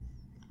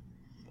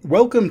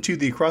Welcome to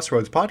the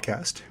Crossroads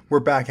podcast.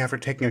 We're back after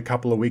taking a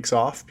couple of weeks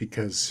off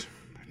because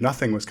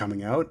nothing was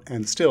coming out,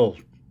 and still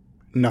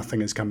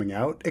nothing is coming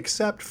out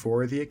except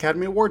for the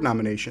Academy Award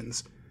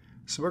nominations.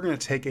 So we're going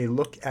to take a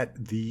look at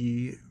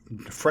the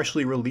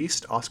freshly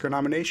released Oscar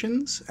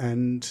nominations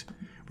and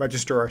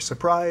register our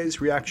surprise,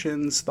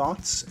 reactions,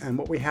 thoughts, and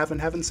what we have and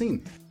haven't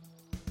seen.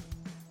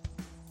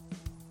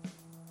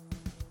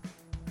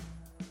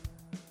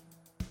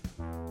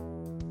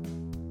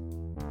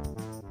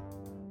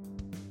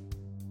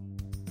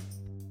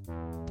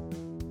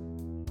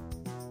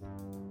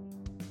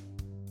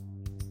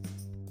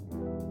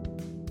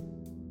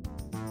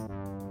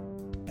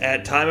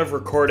 At time of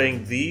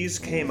recording, these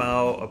came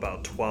out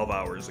about 12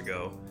 hours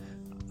ago.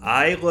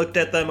 I looked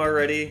at them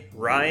already.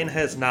 Ryan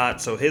has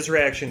not, so his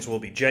reactions will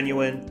be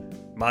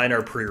genuine. Mine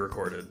are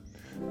pre-recorded.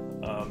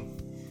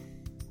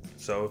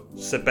 So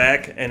sit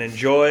back and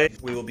enjoy.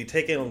 We will be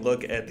taking a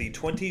look at the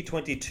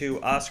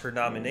 2022 Oscar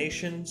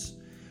nominations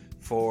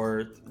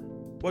for,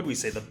 what do we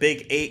say, the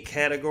big 8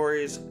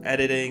 categories: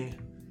 editing,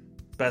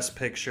 best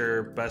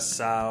picture, best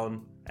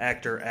sound,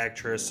 actor,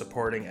 actress,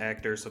 supporting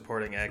actor,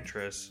 supporting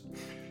actress.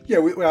 Yeah,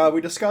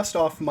 we discussed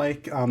off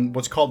mic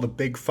what's called the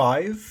Big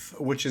Five,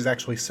 which is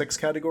actually 6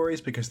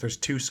 categories because there's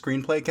 2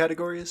 screenplay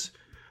categories.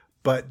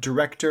 But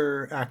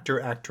director,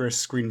 actor,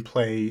 actress,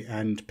 screenplay,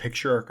 and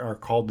picture are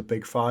called the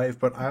Big Five.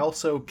 But I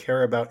also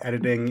care about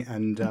editing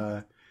and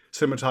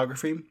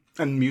cinematography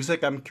and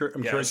music. I'm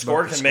curious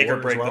score about the can make or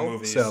break as well. the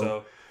movie.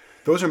 So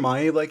those are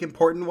my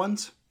important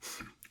ones.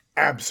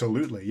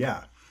 Absolutely,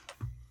 yeah.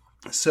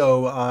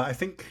 So I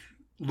think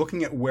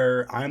looking at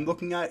where I'm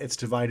looking at, it's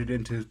divided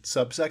into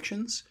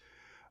subsections.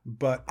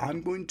 But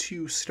I'm going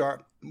to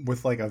start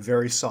with a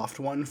very soft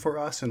one for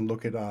us and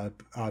look at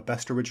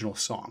Best Original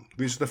Song.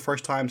 These are the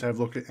first times I've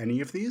looked at any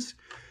of these.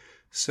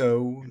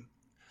 So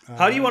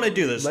how do you want to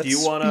do this? Do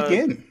you want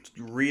to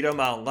read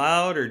them out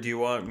loud, or do you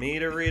want me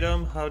to read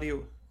them? How do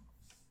you...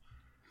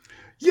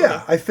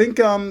 Yeah, okay.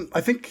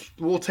 I think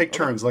we'll take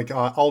turns.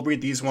 I'll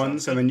read these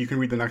ones, and then you can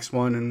read the next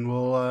one, and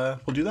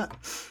we'll do that.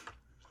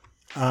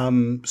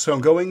 So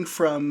I'm going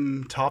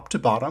from top to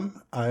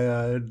bottom.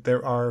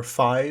 There are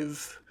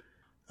 5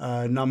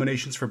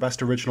 nominations for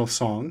Best Original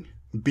Song.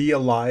 Be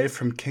Alive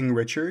from King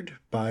Richard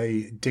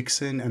by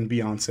Dixon and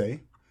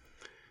Beyonce.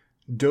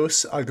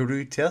 Dos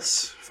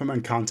Agruitas from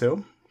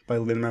Encanto by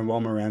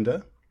Lin-Manuel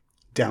Miranda.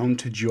 Down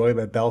to Joy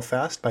by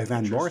Belfast by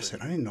Van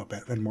Morrison. I didn't know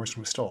Van Morrison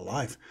was still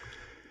alive.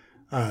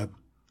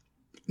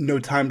 No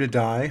Time to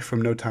Die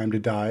from No Time to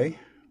Die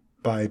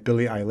by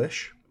Billie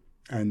Eilish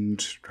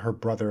and her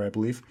brother, I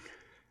believe.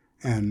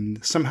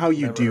 And Somehow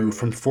You Do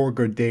from 4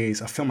 Good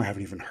Days, a film I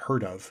haven't even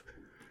heard of,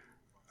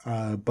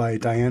 by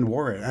Diane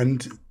Warren.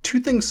 And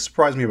 2 things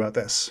surprised me about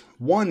this.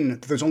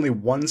 1, there's only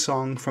 1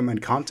 song from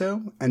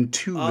Encanto, and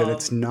 2, that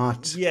it's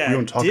not. Yeah, we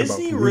don't talk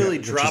Disney about really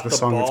Rita, dropped which is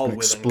the song ball that's been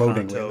with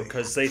exploding Encanto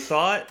because they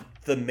thought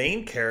the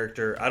main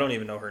character, I don't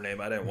even know her name,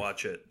 I didn't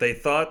watch it. They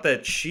thought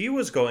that she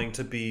was going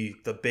to be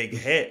the big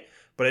hit,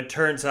 but it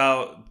turns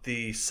out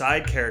the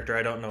side character,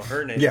 I don't know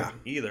her name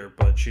either,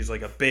 but she's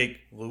like a big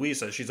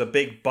Luisa. She's a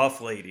big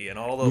buff lady, and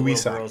all the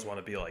little girls want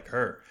to be like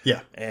her. Yeah.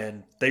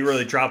 And they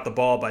really dropped the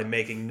ball by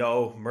making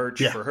no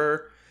merch for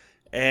her.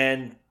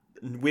 And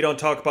we don't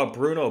talk about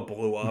Bruno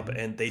blew up,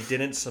 and they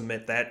didn't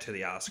submit that to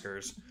the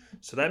Oscars.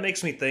 So that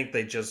makes me think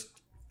they just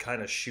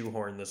kind of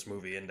shoehorned this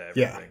movie into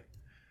everything.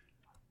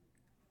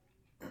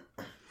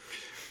 Yeah.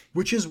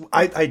 Which is,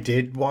 I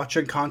did watch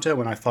Encanto,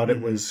 and I thought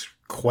it was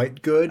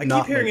quite good. I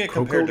Not keep hearing like it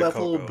Coco compared to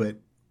level, Coco. but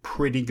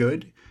pretty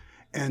good.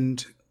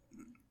 And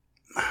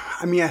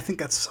I mean, I think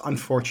that's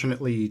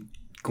unfortunately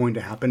going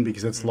to happen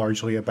because it's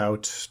largely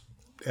about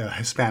a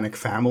Hispanic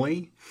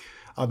family.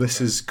 This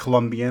is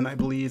Colombian, I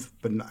believe,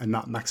 but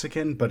not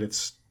Mexican, but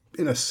it's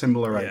in a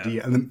similar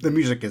idea. And the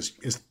music is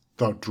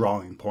the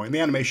drawing point.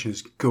 The animation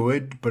is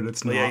good, but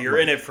it's not. Yeah, you're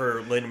in it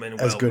for Lin-Manuel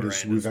as good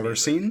as Miranda's we've ever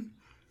music. seen.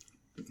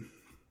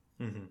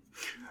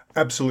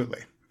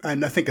 Absolutely.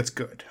 And I think it's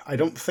good. I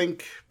don't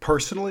think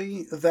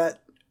personally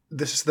that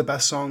this is the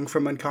best song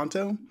from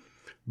Encanto,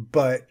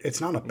 but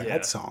it's not a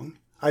bad song.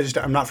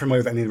 I'm not familiar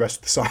with any of the rest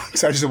of the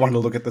songs. I just wanted to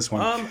look at this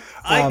one.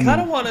 I kind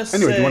of want to say...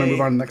 Anyway, do you want to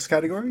move on to the next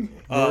category?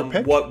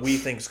 What we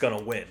think's going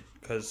to win.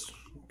 Because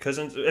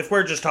if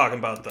we're just talking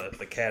about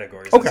the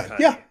categories... Okay,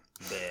 yeah.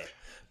 Bleh.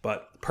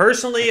 But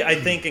personally, I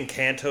think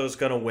Encanto's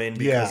going to win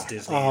because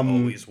Disney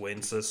always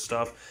wins this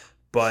stuff.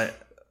 But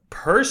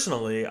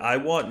personally, I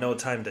want No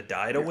Time to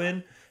Die to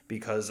win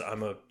because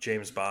I'm a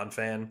James Bond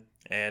fan,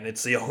 and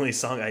it's the only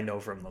song I know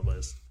from the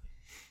list.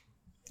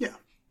 Yeah.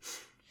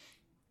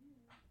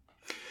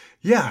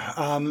 Yeah,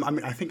 I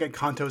mean, I think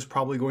Encanto is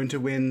probably going to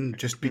win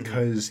just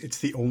because it's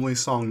the only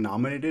song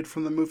nominated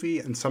from the movie,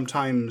 and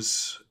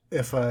sometimes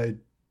if a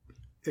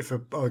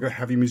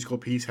heavy musical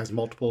piece has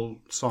multiple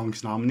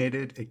songs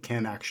nominated, it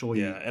can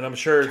actually and I'm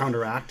sure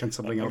counteract and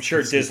something else. I'm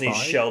sure Disney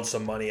shelled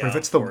some money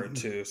out for it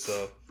too.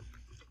 So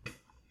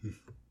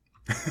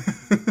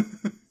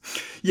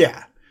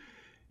yeah.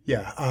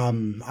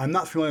 I'm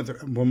not familiar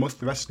with most of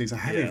the rest of these. I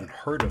haven't even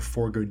heard of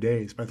 4 Good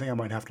Days, but I think I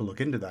might have to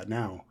look into that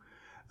now.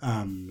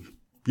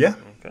 Yeah.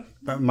 Okay.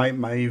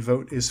 My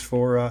vote is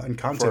for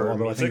Encanto, For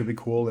although I music? think it'd be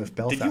cool if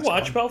Belfast Did you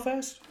watch won.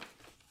 Belfast?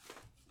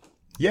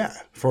 Yeah,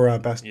 for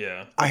best.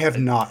 Yeah. I have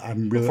not.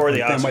 I'm really. Before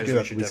the I might Oscars, do we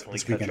that should this definitely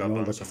catch weekend. up I'm really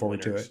on looking some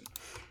forward to winners.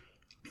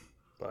 it.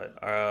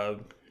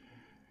 But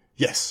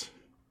Yes.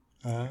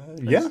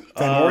 Yeah,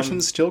 Van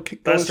Morrison's still going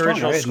best strong.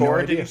 original I had no score,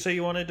 did idea. you say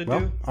you wanted to Well,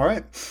 do? all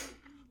right.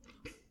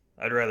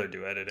 I'd rather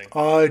do editing.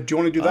 Do you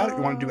want to do that, or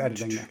you want to do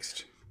editing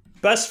next?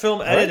 Best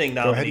film editing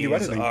go ahead and do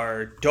nominees editing.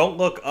 are Don't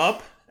Look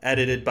Up,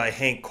 edited by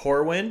Hank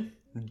Corwin,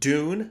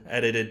 Dune,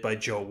 edited by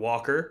Joe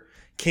Walker,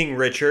 King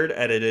Richard,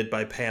 edited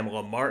by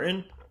Pamela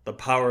Martin, The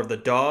Power of the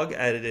Dog,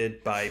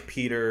 edited by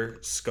Peter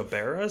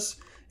Scaberas,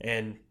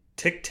 and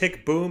Tick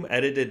Tick Boom,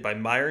 edited by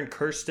Myron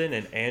Kirsten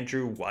and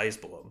Andrew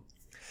Weisblum.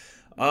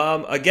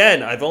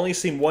 Again, I've only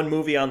seen one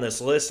movie on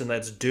this list, and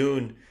that's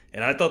Dune,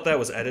 and I thought that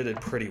was edited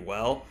pretty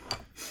well.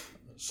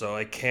 So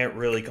I can't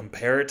really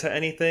compare it to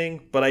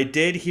anything, but I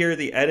did hear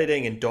the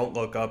editing in Don't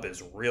Look Up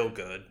is real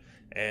good,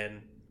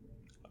 and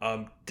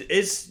I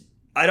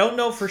don't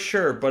know for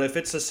sure, but if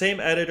it's the same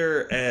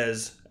editor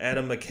as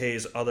Adam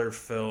McKay's other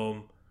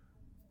film,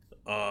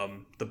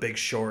 The Big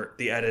Short,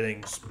 the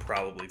editing's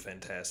probably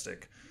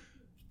fantastic.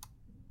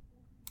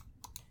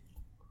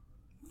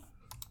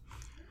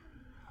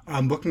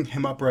 I'm looking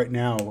him up right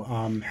now.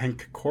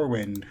 Hank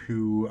Corwin,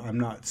 who I'm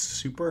not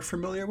super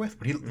familiar with,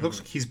 but he looks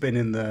like he's been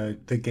in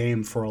the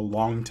game for a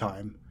long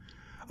time.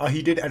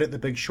 He did edit The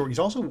Big Short. He's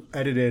also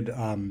edited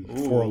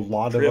for a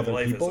lot of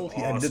other people.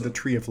 He edited The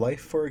Tree of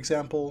Life, for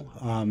example,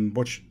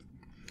 which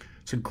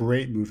it's a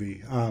great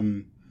movie.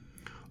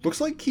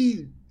 Looks like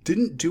he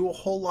didn't do a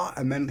whole lot,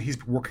 and then he's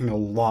been working a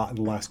lot in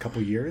the last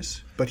couple of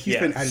years. But he's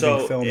been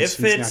editing films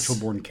since Natural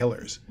Born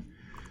Killers.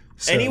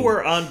 So,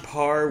 anywhere on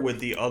par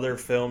with the other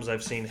films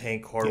I've seen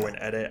Hank Corwin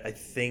edit, I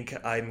think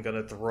I'm going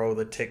to throw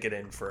the ticket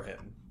in for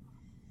him.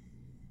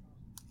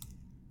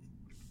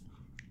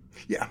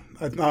 Yeah.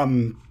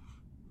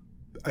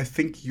 I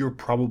think you're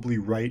probably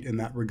right in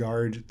that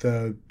regard.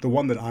 The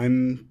one that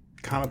I'm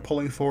kind of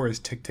pulling for is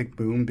Tick Tick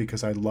Boom,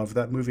 because I love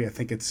that movie. I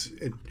think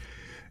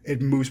it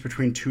moves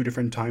between two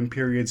different time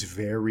periods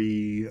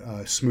very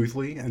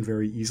smoothly and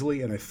very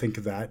easily, and I think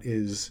that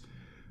is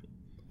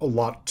a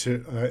lot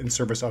to in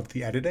service of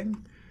the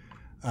editing.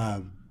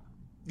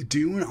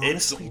 Dune,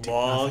 honestly, it's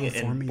long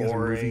and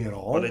boring, at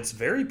all, but it's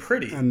very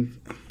pretty. And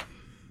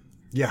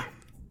yeah.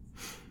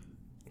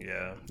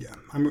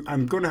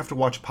 I'm going to have to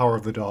watch Power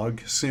of the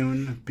Dog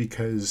soon,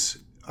 because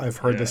I've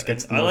heard this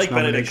gets the most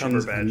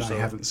nominations, and I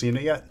haven't seen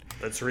it yet.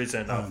 That's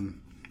reason enough.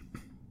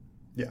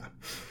 Yeah,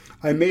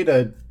 I made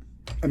a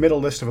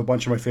list of a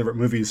bunch of my favorite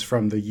movies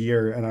from the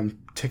year, and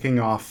I'm ticking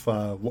off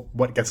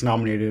what gets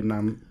nominated, and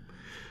I'm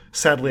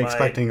sadly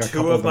expecting a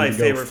couple of them to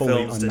go fully two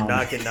of my favorite films did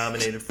not get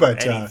nominated for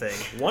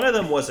anything. One of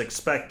them was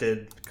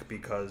expected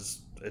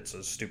because it's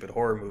a stupid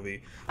horror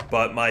movie,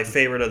 but my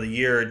favorite of the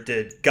year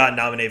got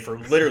nominated for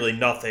literally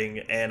nothing,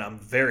 and I'm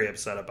very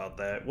upset about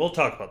that. We'll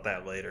talk about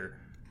that later.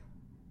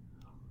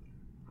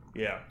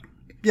 Yeah,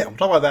 we'll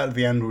talk about that at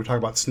the end. We'll talk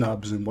about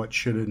snubs and what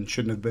should and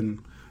shouldn't have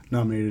been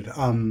nominated.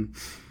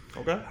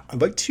 Okay.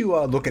 I'd like to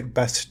look at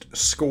best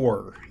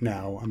score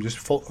now. I'm just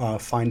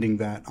finding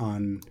that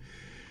on.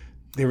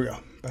 There we go.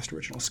 Best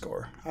original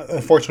score.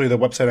 Unfortunately, the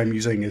website I'm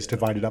using is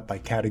divided up by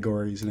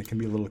categories, and it can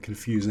be a little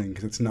confusing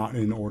because it's not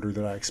in order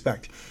that I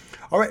expect.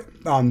 All right.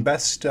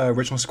 Best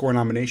original score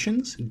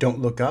nominations: Don't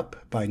Look Up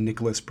by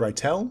Nicholas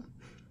Breitel,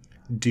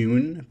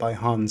 Dune by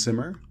Hans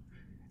Zimmer,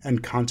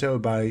 Encanto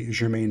by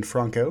Germaine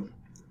Franco,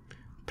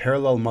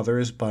 Parallel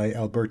Mothers by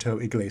Alberto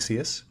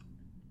Iglesias,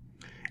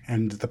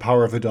 and The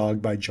Power of the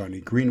Dog by Johnny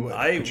Greenwood.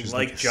 I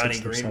like Johnny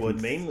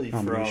Greenwood mainly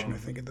from I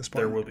think, at this point.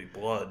 There Will Be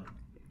Blood.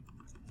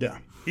 Yeah.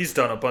 He's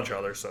done a bunch of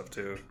other stuff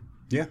too.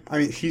 Yeah, I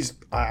mean,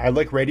 I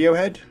like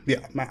Radiohead.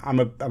 Yeah, I'm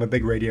a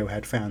big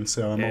Radiohead fan,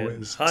 so I'm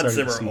always Hans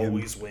Zimmer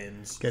always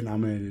wins. Get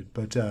nominated,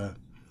 but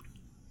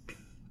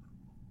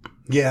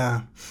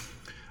yeah,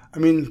 I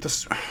mean,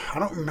 I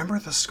don't remember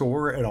the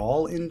score at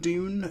all in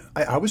Dune.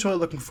 I was really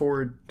looking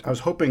forward. I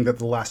was hoping that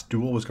The Last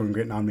Duel was going to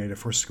get nominated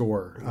for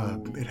score.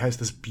 It has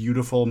this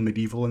beautiful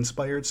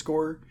medieval-inspired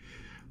score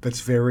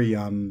that's very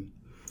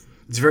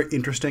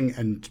interesting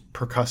and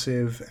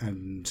percussive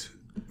and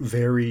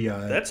very.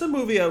 That's a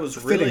movie I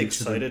was really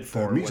excited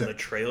for when the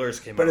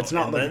trailers came out. It's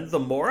not. And then the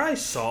more I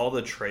saw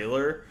the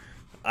trailer,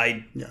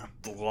 I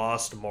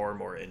lost more and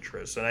more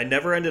interest, and I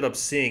never ended up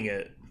seeing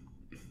it.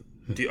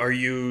 Are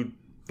you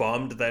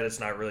bummed that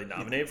it's not really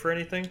nominated for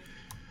anything?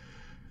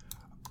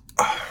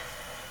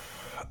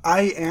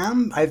 I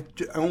am. I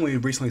only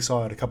recently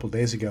saw it a couple of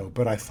days ago,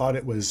 but I thought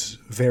it was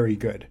very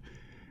good,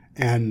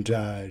 and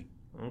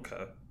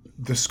okay.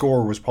 The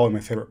score was probably my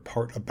favorite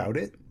part about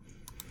it.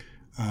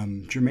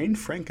 Germaine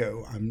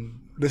Franco.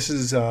 This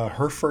is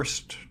her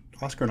first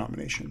Oscar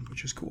nomination,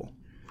 which is cool.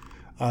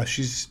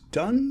 She's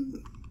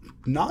done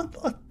not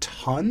a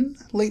ton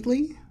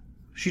lately.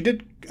 She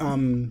did.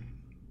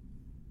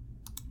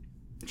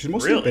 She's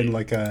mostly been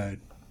like an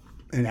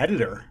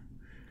editor.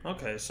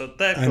 Okay, so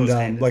that goes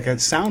hand in like hand.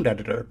 a sound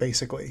editor,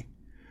 basically.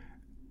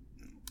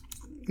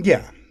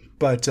 Yeah,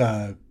 but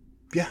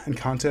yeah,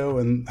 Encanto,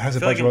 and has a I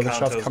feel bunch like of other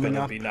stuff Encanto's coming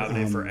gonna up. be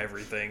nominated for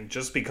everything,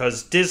 just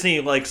because Disney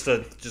likes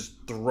to just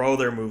throw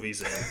their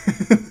movies in.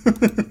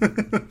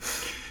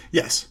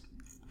 Yes.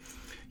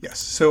 Yes.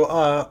 So,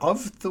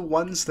 of the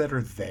ones that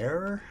are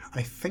there, I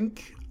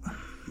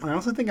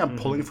also think I'm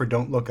pulling for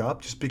Don't Look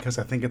Up, just because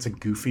I think it's a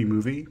goofy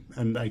movie,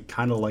 and I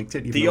kind of liked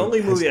it. The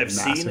only movie I've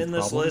seen in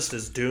this list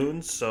is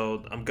Dune,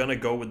 so I'm gonna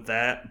go with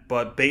that.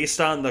 But based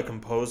on the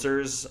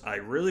composers, I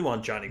really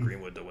want Johnny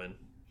Greenwood to win.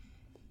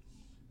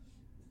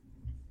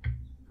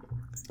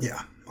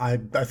 Yeah, I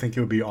think it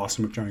would be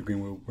awesome if Johnny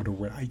Greenwood were to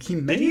win. He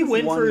may Did he have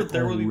win won for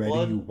There Will Be already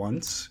Blood?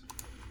 once.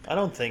 I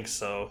don't think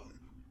so.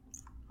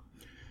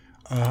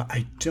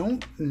 I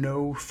don't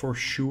know for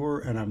sure,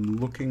 and I'm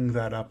looking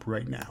that up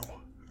right now.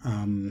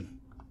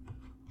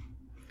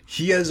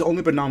 He has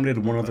only been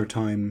nominated one other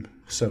time,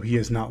 so he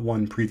has not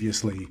won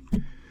previously.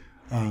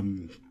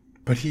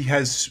 But he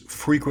has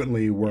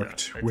frequently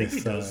worked I think he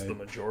does the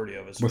majority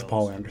of his with films.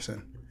 Paul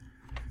Anderson.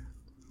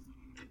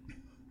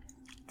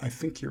 I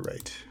think you're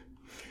right.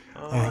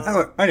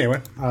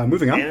 Anyway,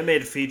 moving on.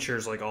 Animated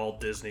features, like all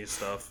Disney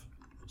stuff,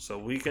 so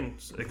we can,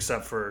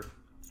 except for.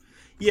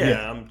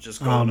 Yeah, I'm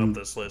just going up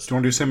this list. Do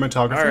you want to do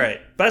cinematography? All right,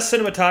 best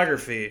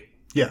cinematography.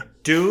 Yeah.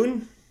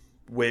 Dune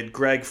with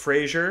Greg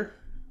Fraser.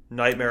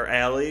 Nightmare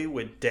Alley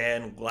with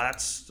Dan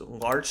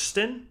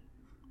Larston.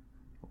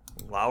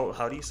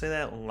 How do you say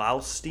that?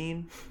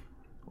 Laustin?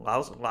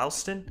 Laustin?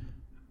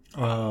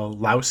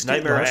 Laustin.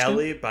 Nightmare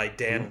Alley by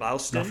Dan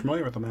Laustin. Not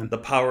familiar with the man. The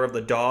Power of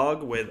the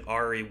Dog with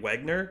Ari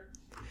Wegner.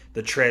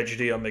 The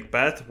Tragedy of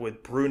Macbeth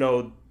with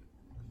Bruno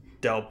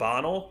Del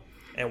Bono.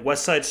 And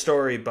West Side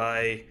Story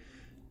by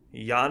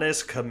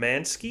Janusz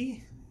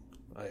Kamanski.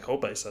 I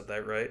hope I said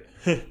that right.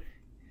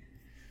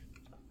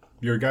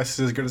 Your guess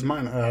is as good as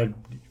mine.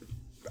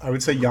 I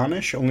would say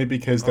Janusz, only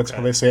because that's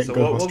how they say it in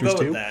We'll Ghostbusters go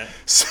too. with that.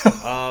 So,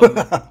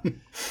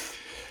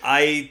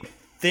 I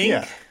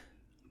think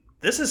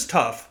this is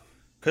tough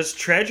because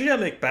Tragedy of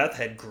Macbeth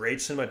had great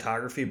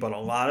cinematography, but a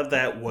lot of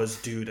that was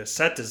due to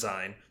set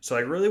design. So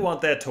I really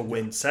want that to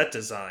win set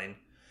design.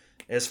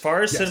 As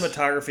far as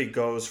cinematography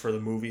goes for the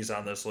movies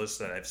on this list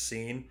that I've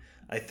seen,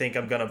 I think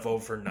I'm going to vote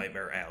for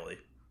Nightmare Alley.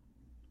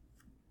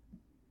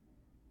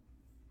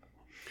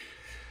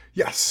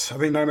 yes, I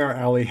think Nightmare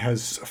Alley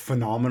has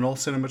phenomenal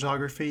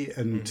cinematography,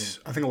 and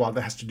I think a lot of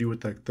that has to do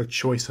with the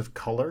choice of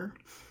color.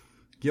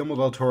 Guillermo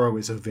del Toro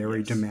is a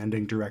very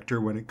demanding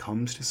director when it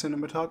comes to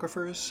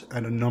cinematographers,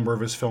 and a number of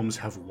his films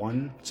have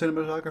won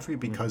cinematography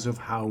because of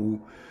how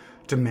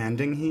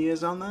demanding he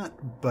is on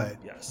that. But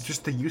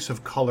just the use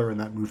of color in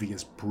that movie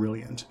is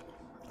brilliant.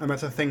 And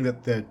that's a thing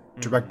that the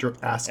director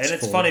asks for. And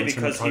it's funny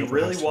because he cinematographer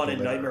really has to wanted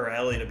deliver. Nightmare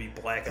Alley to be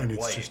black and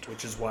white, just-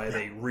 which is why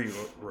they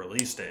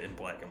re-released it in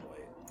black and white.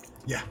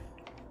 Yeah.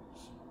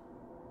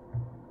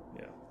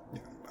 Yeah.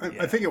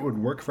 I think it would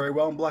work very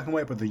well in black and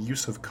white, but the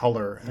use of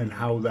color and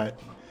how that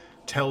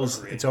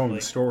tells its own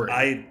story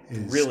I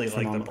is really like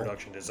phenomenal. the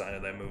production design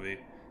of that movie.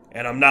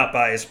 And I'm not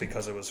biased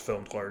because it was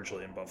filmed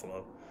largely in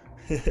Buffalo.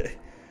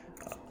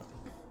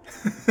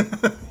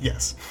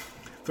 Yes.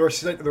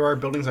 There are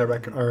buildings I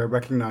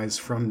recognize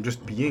from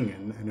just being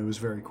in, and it was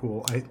very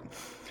cool.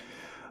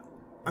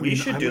 We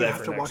should do that have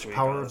for to next watch week,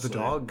 Power honestly. of the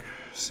Dog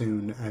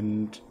soon,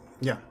 and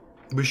yeah,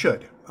 we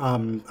should.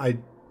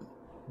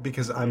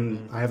 Because I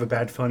have a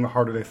bad feeling The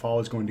Harder They Fall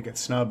is going to get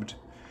snubbed,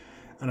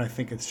 and I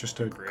think it's just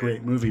a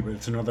great movie, but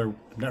it's another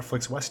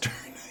Netflix Western,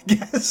 I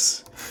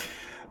guess.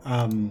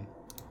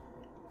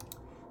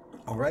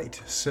 All right,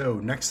 so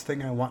next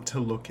thing I want to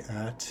look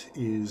at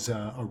is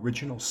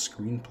original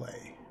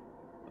screenplay.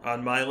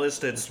 On my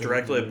list, it's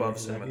directly above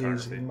That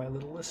is cinematography. in my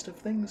little list of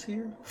things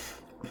here.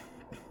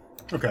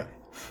 Okay,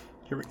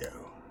 here we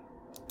go.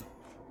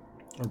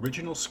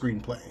 Original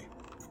screenplay.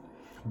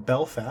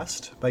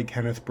 Belfast by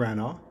Kenneth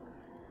Branagh.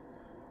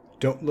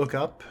 Don't Look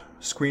Up,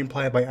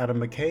 screenplay by Adam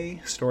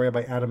McKay, story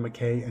by Adam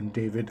McKay and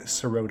David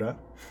Sirota.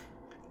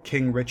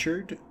 King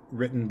Richard,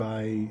 written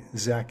by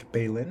Zach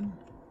Balin.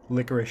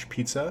 Licorice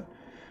Pizza,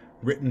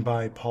 written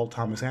by Paul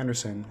Thomas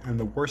Anderson. And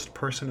The Worst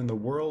Person in the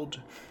World,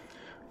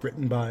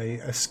 written by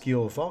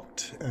Eskil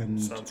Vogt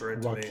and Sounds right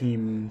to me.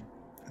 Joachim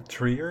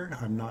Trier.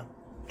 I'm not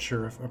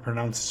sure if I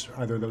pronounced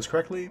either of those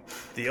correctly.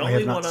 The I have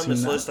only not one on seen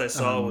this that. list I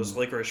saw was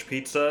Licorice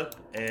Pizza,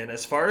 and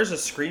as far as a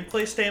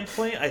screenplay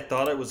standpoint, I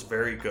thought it was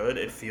very good.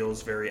 It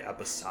feels very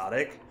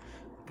episodic,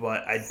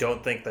 but I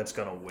don't think that's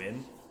going to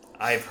win.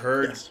 I've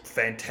heard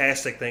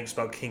fantastic things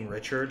about King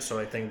Richard, so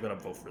I think I'm going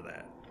to vote for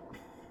that.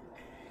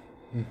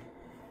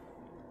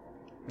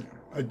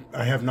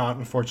 I have not,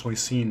 unfortunately,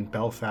 seen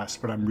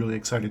Belfast, but I'm really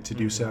excited to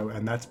do so,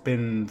 and that's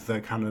been the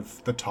kind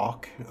of the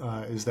talk,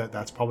 is that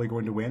that's probably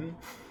going to win.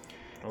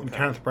 Okay. And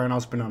Kenneth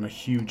Branagh's been on a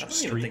huge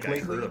streak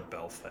lately. I heard of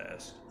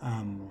Belfast.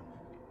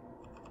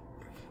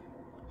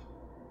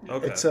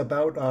 Okay. It's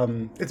about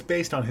it's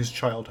based on his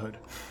childhood,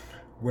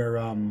 where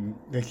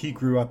he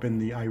grew up in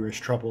the Irish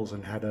Troubles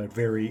and had a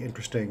very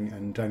interesting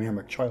and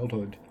dynamic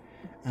childhood,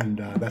 and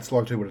that's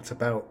largely what it's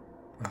about.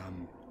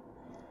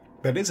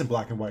 But it is in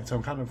black and white, so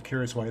I'm kind of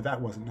curious why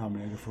that wasn't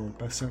nominated for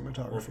Best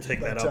Cinematography. We'll take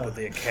that up with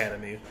the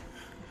Academy.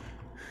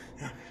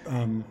 Yeah.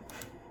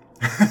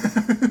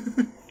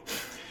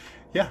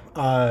 Yeah,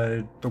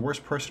 The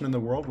Worst Person in the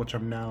World, which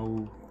I'm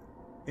now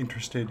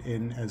interested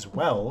in as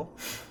well.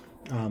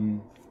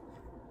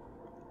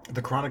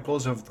 The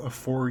chronicles of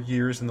 4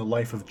 years in the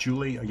life of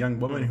Julie, a young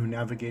woman who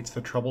navigates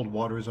the troubled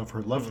waters of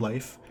her love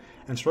life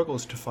and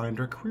struggles to find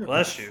her career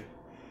Bless path. you.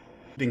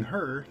 Leading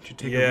her to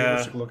take a Yeah,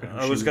 realistic look at who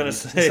I was she gonna is.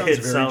 say it very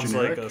sounds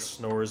generic like a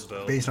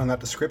Snoresville. based on that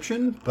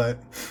description,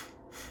 but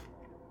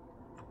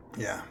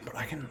yeah, but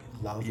I can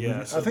love Yeah,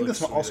 movies. so I it think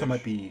this looks one also Swedish.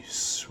 might be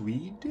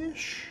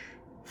Swedish.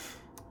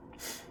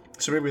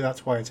 So maybe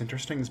that's why it's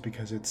interesting, is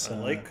because it's I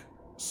like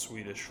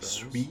Swedish films.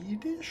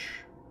 Swedish?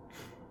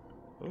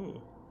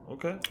 Ooh,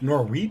 okay.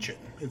 Norwegian.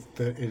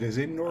 It is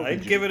in Norwegian.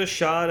 I'd give it a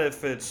shot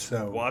if it's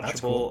So, that's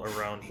watchable cool.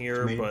 around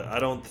here, Maybe. but I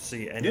don't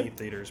see any Yeah.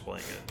 theaters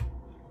playing it.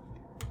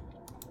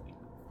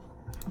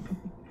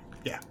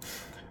 Yeah.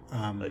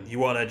 You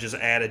want to just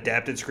add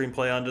adapted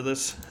screenplay onto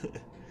this?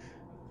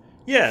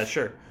 Yeah,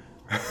 sure.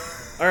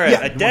 All right,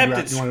 Yeah,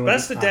 adapted you wanna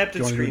best do- adapted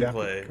you wanna do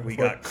screenplay. adapted? Go We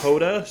for got it.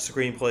 Coda,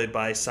 screenplay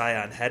by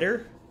Sion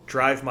Heder.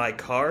 Drive My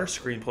Car,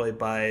 screenplay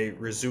by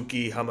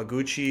Rizuki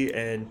Hamaguchi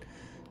and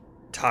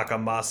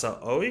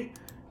Takamasa Oi.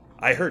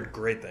 I heard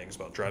great things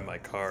about Drive My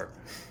Car.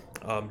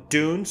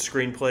 Dune,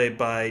 screenplay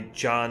by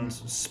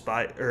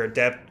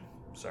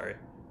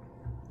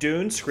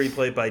Dune,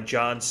 screenplay by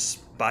John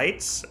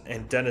Spites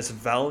and Dennis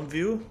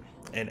Villeneuve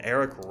and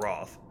Eric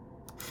Roth.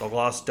 The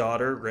Lost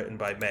Daughter, written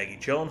by Maggie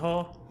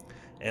Gyllenhaal,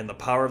 and The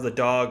Power of the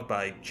Dog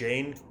by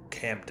Jane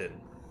Campion.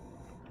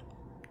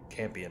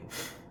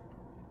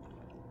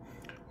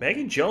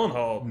 Maggie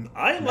Gyllenhaal.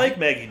 I like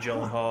Maggie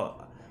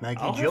Gyllenhaal. Maggie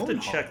I'll have to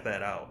Gyllenhaal. check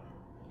that out.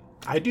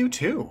 I do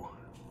too.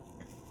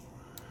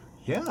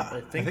 Yeah,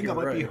 I think that you're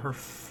might be right. her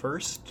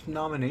first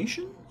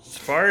nomination. As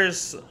far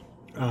as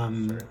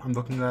I'm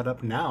looking that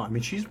up now. I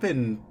mean, she's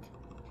been.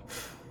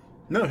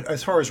 No,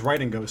 as far as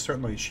writing goes,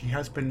 certainly she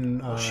has been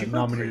she wrote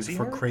nominated Crazy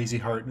for Heart? Crazy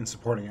Heart and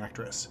supporting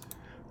actress.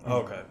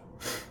 okay,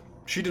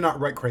 She did not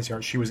write Crazy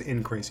Heart. She was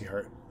in Crazy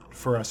Heart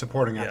for a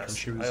supporting Yes, actress.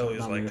 She was I always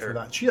nominated liked her.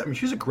 for that.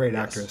 She's a great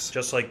yes, actress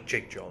just like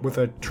Jake Gyllenhaal. with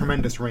a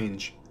tremendous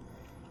range.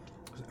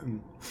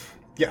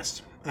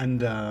 Yes,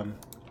 and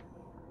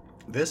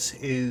this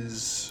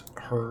is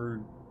her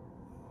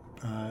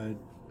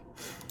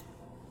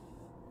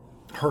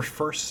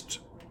first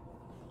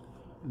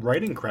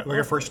writing credit, like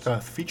her first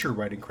feature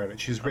writing credit.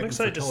 She's I'm written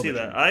excited for to see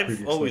that. television I've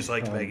previously. always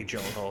liked Maggie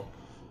Gyllenhaal.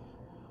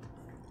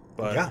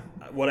 But Yeah.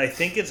 what I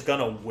think is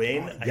gonna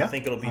win, I Yeah.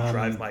 think it'll be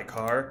Drive My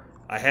Car.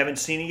 I haven't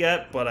seen it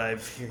yet, but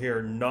I've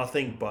heard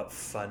nothing but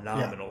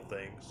phenomenal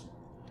things.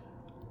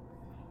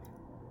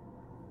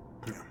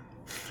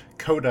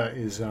 Coda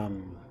is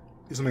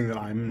something that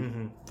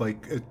I'm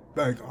like.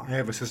 I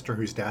have a sister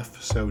who's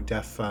deaf, so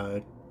deaf.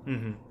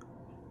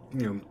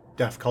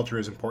 Deaf culture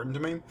is important to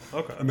me.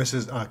 Okay. And this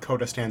is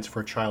Coda stands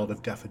for Child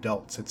of Deaf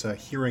Adults. It's a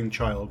hearing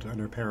child, and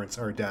her parents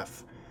are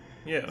deaf.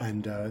 Yeah.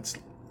 And it's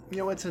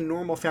it's a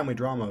normal family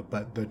drama,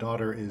 but the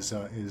daughter is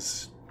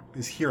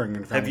hearing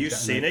and Have you deaf,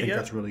 seen and I it think yet?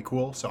 That's really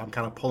cool. So I'm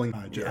kind of pulling.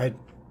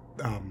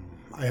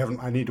 I haven't.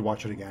 I need to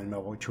watch it again,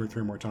 maybe 2 or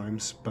 3 more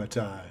times. But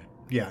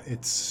yeah,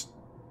 it's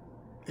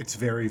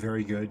very,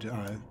 very good.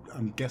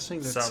 I'm guessing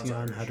that Sounds Sion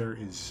Irish. Heder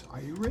is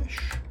Irish.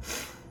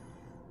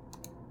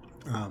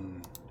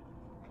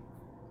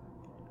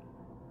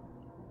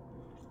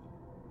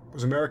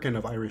 Was American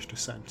of Irish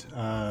descent.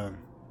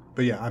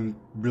 But yeah, I'm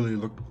really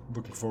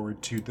looking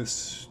forward to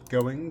this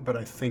going. But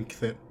I think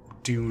that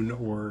Dune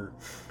or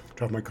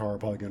Drive My Car are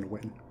probably going to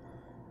win.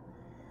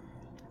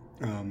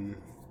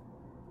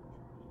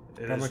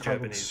 It Drive is My Car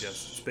Japanese, looks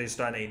yes. It's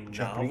based on a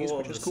Japanese, novel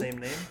which of is the cool. same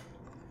name.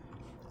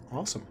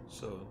 Awesome.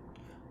 So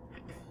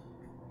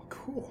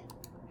Cool.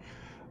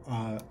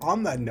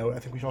 On that note, I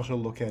think we should also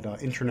look at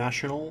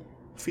international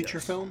feature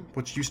Yes. film,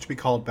 which used to be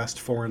called Best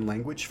Foreign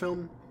Language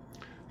Film.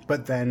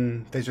 But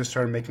then they just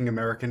started making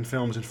American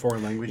films in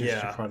foreign languages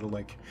Yeah. to try to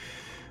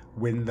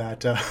win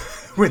that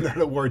win that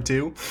award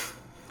too.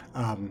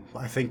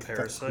 I think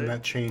Parasite?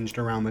 that changed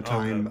around the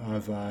time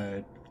of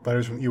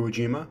Letters from Iwo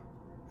Jima.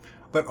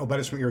 But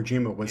Letters from Iwo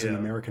Jima was an Yeah.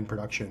 American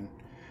production,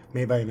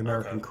 made by an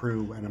American Okay.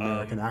 crew and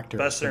American actor.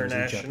 Best that was in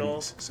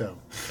International? Japanese. So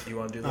you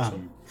want to do this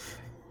one?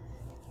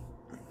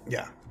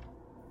 yeah,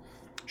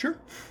 sure.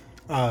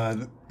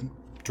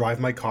 Drive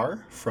My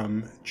Car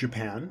from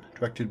Japan,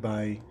 directed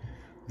by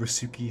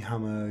Risuke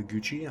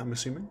Hamaguchi, I'm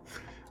assuming.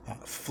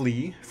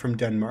 Flee from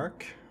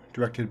Denmark,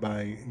 directed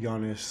by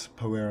Jonas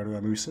Poer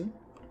Ramussen.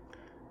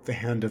 The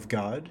Hand of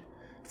God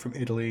from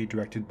Italy,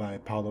 directed by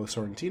Paolo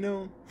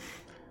Sorrentino.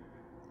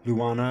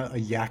 Luana, A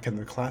Yak in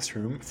the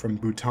Classroom from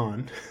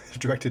Bhutan,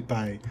 directed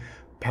by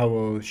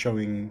Paolo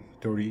Shoing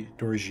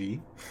Dorji.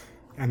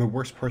 And The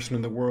Worst Person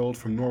in the World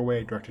from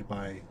Norway, directed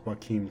by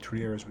Joachim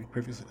Trier, as we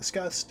previously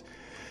discussed.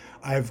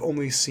 I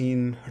haven't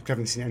seen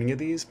any of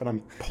these, but I'm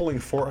pulling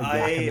for A Yak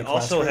in I the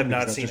also Classroom have because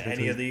not that seen just makes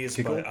any me of these,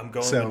 giggle. but I'm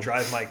going So, to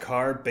Drive My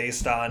Car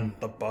based on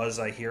the buzz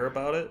I hear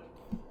about it.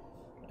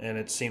 And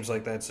it seems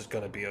like that's just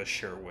going to be a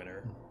sure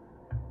winner.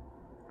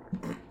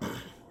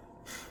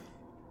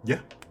 Yeah.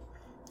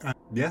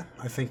 Yeah,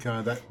 I think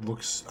that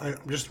looks. I'm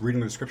just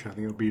reading the description. I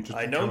think it would be just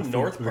I know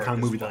North the Park kind of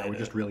is movie that I playing would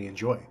just it. really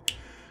enjoy.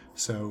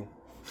 So,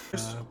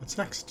 what's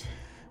next?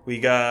 We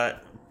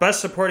got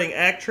Best Supporting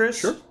Actress,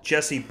 Sure.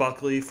 Jessie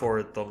Buckley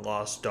for The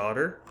Lost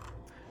Daughter,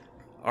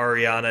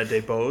 Ariana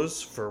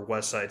DeBose for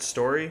West Side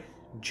Story,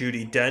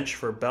 Judi Dench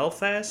for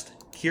Belfast,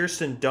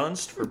 Kirsten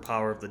Dunst for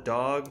Power of the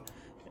Dog,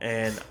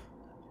 and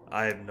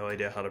I have no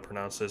idea how to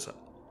pronounce this.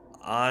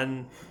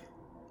 Anhayu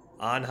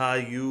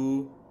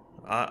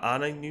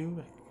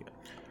Ananu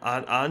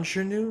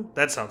Anjanu?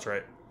 That sounds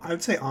right. I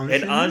would say And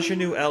Anjou.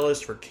 Anjanu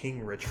Ellis for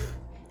King Richard.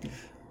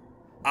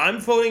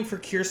 I'm voting for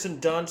Kirsten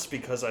Dunst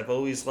because I've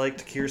always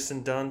liked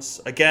Kirsten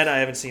Dunst. Again, I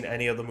haven't seen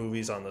any of the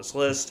movies on this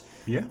list,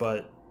 Yeah.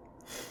 but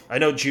I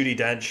know Judi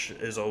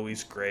Dench is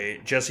always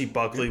great. Jessie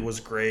Buckley was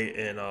great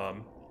in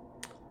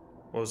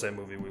what was that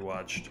movie we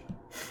watched?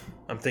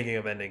 I'm thinking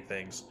of Ending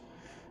Things.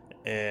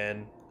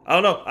 And I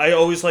don't know. I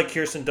always liked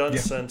Kirsten Dunst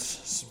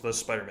since the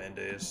Spider-Man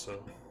days,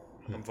 so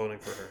I'm voting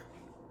for her.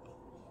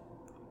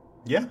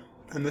 Yeah,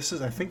 and this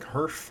is, I think,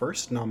 her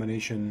first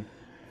nomination.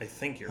 I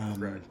think you're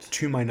correct.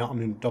 To my I'm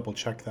going to double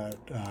check that.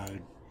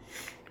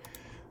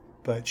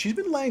 But she's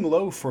been laying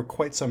low for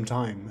quite some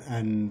time,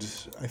 and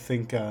I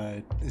think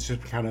it's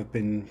just kind of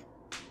been,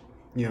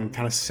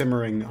 kind of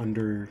simmering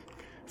under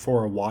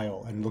for a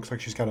while, and it looks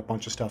like she's got a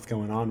bunch of stuff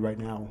going on right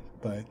now.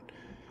 But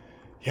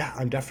yeah,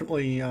 I'm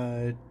definitely,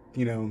 I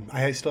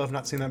still have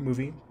not seen that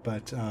movie,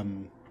 but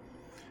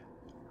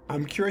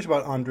I'm curious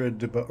about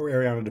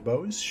Ariana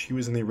DeBose. She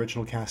was in the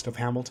original cast of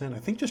Hamilton, I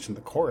think just in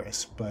the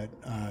chorus, but,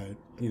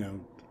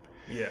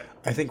 Yeah.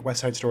 I think West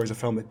Side Story is a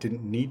film that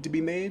didn't need to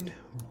be made,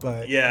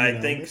 but Yeah,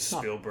 I think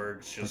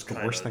Spielberg's just the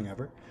kind worst of thing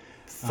ever.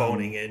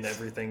 phoning in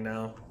everything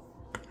now,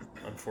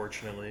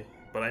 unfortunately.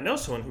 But I know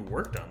someone who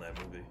worked on that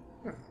movie.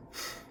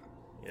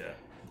 Yeah.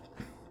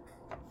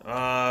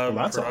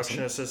 That's Production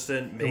awesome.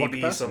 assistant, In what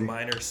maybe capacity? some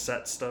minor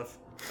set stuff.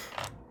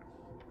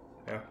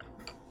 Yeah.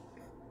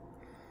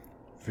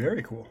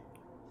 Very cool.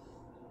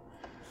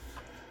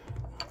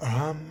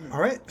 All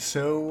right,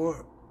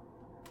 so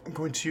I'm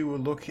going to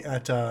look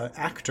at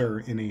actor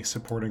in a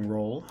supporting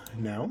role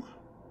now.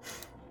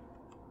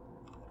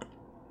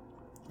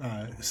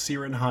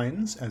 Ciarán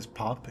Hinds as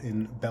Pop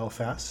in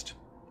Belfast.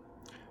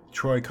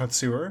 Troy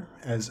Kotsur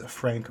as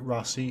Frank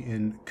Rossi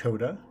in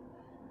Coda.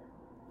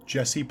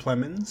 Jesse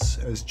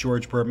Plemons as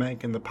George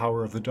Burbank in The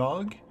Power of the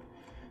Dog.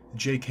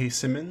 J.K.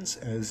 Simmons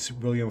as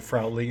William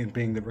Frawley in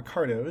Being the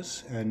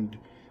Ricardos. And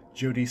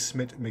Jodie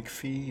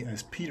Smith-McPhee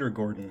as Peter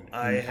Gordon.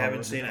 I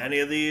haven't seen any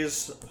of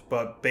these,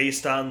 but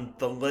based on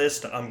the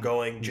list, I'm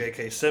going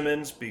J.K.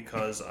 Simmons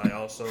because I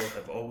also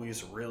have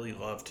always really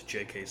loved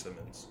J.K.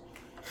 Simmons.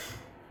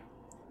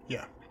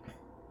 Yeah.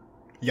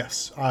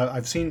 Yes.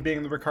 I've seen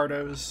Being the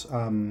Ricardos.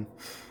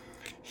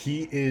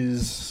 He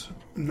is,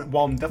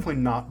 while definitely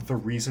not the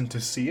reason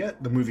to see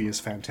it, the movie is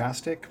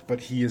fantastic, but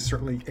he is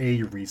certainly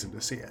a reason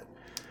to see it.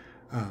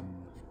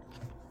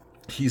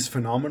 He's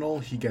phenomenal.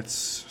 He gets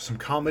some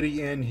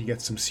comedy in. He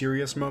gets some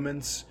serious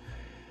moments.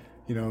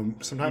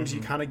 Sometimes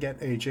you kind of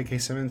get a J.K.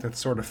 Simmons that's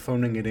sort of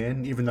phoning it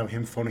in, even though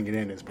him phoning it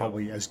in is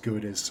probably as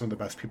good as some of the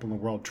best people in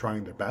the world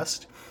trying their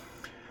best.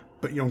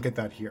 But you don't get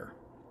that here.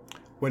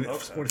 When it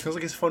feels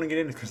like he's phoning it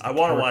in, it's because I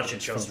want to watch it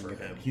just for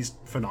him. He's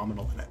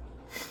phenomenal in it.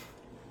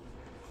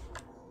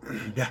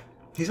 Yeah.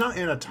 He's not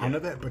in a ton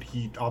of it, but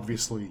he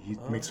obviously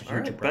makes a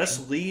huge impression.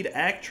 Best lead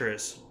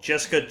actress: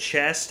 Jessica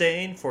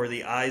Chastain for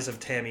The Eyes of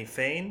Tammy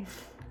Faye,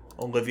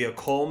 Olivia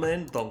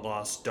Colman, The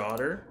Lost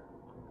Daughter,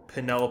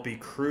 Penelope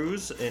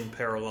Cruz in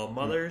Parallel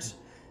Mothers,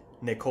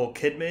 Nicole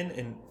Kidman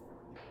in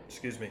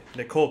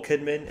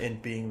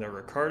Being the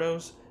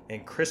Ricardos,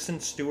 and Kristen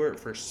Stewart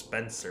for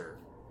Spencer.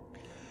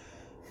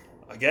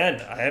 Again,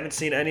 I haven't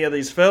seen any of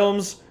these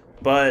films,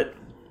 but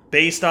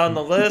based on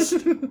the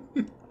list,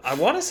 I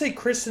want to say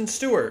Kristen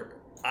Stewart.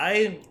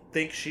 I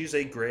think she's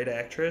a great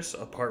actress,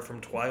 apart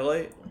from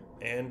Twilight,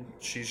 and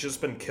she's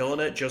just been killing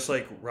it, just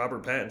like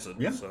Robert Pattinson.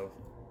 Yeah. So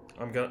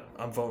I'm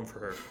voting for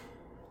her.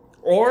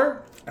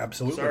 Or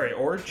Absolutely.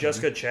 or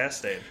Jessica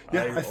Chastain.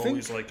 Yeah, I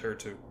always liked her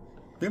too.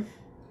 Yeah.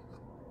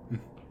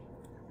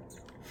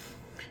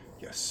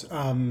 Yes.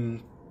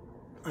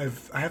 I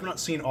have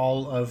not seen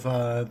all of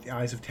The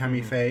Eyes of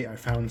Tammy Faye. I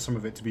found some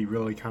of it to be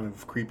really kind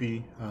of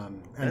creepy.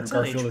 Andrew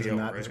Garfield is in HBO,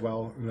 that right? as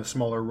well, in a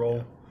smaller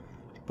role.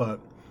 But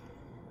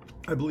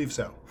I believe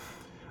so.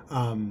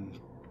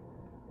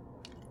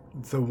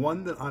 The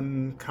one that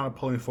I'm kind of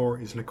pulling for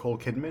is Nicole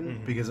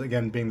Kidman, because,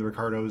 again, Being the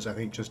Ricardos, I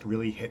think, just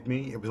really hit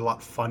me. It was a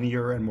lot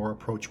funnier and more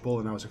approachable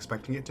than I was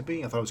expecting it to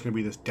be. I thought it was going to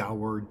be this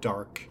dour,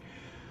 dark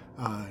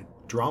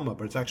drama,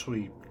 but it's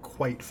actually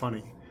quite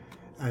funny.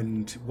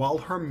 And while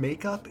her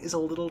makeup is a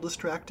little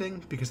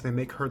distracting, because they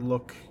make her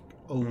look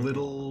a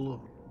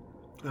little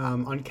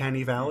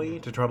uncanny valley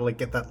to try to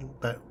get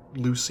that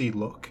Lucy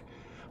look,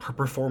 her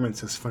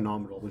performance is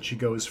phenomenal. When she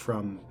goes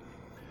from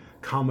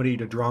comedy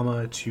to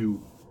drama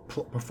to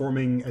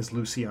performing as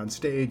Lucy on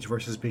stage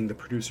versus being the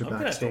producer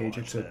backstage,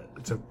 it's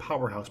a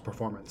powerhouse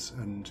performance.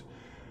 And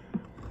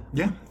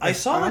yeah, I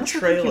saw the honestly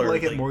think trailer you'd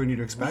like it more than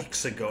you'd expect.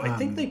 weeks ago. I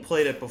think they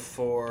played it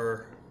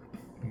before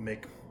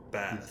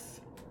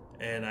Macbeth,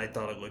 and I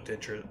thought it looked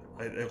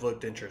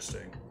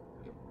interesting.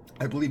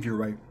 I believe you're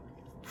right.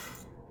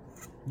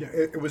 Yeah,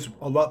 it was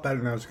a lot better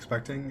than I was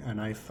expecting,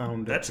 and I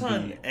found it to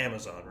on be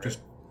Amazon, right? just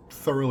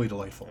thoroughly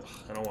delightful.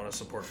 I don't want to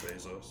support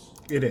Bezos.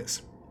 It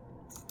is.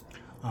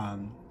 I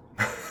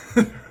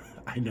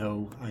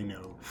know.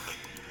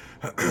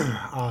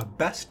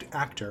 Best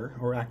actor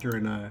or actor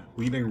in a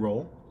leading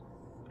role.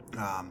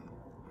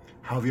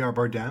 Javier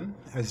Bardem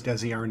as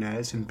Desi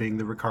Arnaz in Being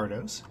the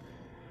Ricardos.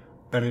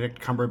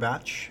 Benedict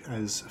Cumberbatch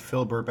as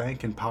Phil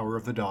Burbank in Power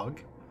of the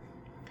Dog.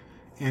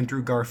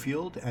 Andrew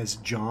Garfield as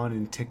John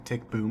in Tick,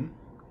 Tick, Boom.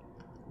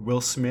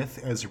 Will Smith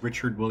as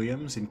Richard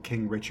Williams in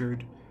King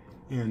Richard.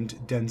 And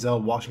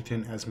Denzel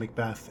Washington as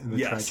Macbeth in The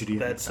Tragedy of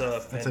Macbeth. That's a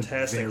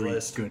fantastic very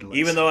list. good list.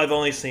 Even though I've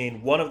only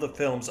seen one of the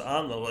films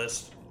on the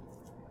list.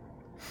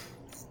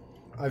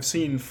 I've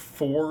seen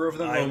 4 of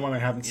them. The only one I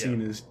haven't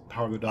seen is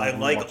Power of the Dog. I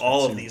like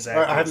all of these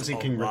actors. I haven't seen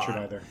King Richard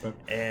either. But.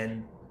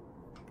 And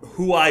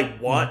who I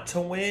want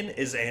to win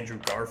is Andrew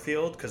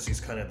Garfield, because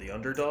he's kind of the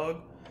underdog.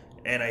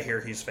 And I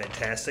hear he's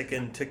fantastic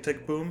in Tick,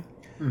 Tick, Boom.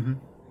 Mm-hmm.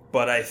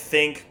 But I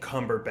think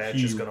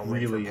Cumberbatch is going to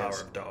win for Power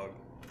of Dog.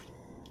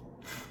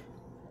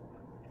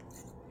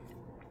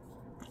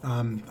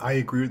 I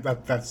agree with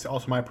that. That's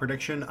also my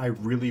prediction. I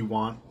really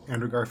want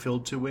Andrew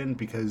Garfield to win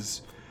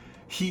because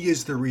he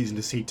is the reason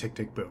to see Tick,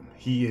 Tick, Boom.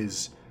 He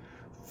is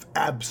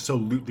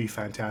absolutely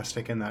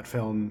fantastic in that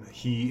film.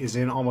 He is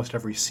in almost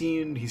every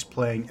scene. He's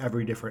playing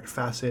every different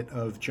facet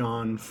of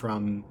John,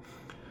 from,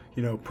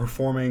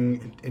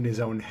 performing in his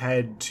own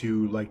head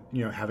to,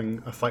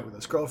 having a fight with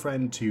his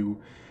girlfriend, to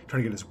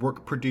trying to get his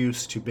work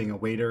produced, to being a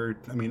waiter.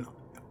 I mean,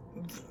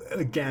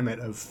 a gamut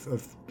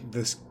of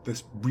this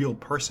real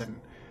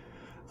person.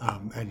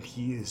 And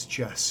he is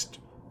just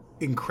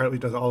incredible. He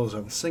does all his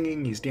own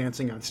singing. He's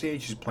dancing on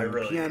stage. He's playing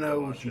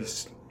piano.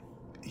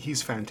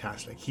 He's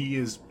fantastic. He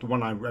is the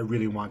one I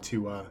really want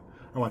to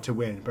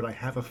win. But I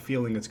have a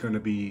feeling it's going to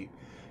be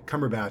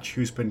Cumberbatch,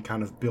 who's been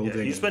kind of building.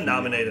 Yeah, he's been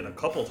nominated a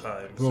couple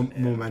times.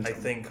 Momentum. I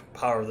think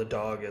Power of the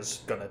Dog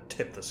is going to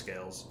tip the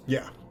scales.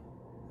 Yeah.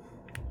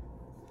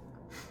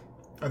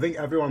 I think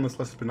everyone on this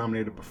list has been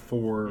nominated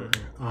before.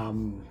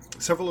 Mm-hmm.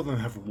 Several of them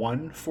have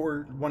won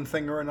for one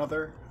thing or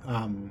another.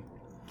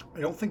 I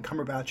don't think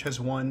Cumberbatch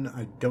has won.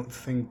 I don't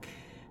think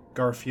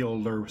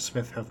Garfield or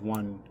Smith have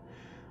won.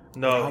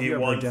 No, he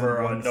won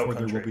for No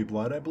Country. There Will Be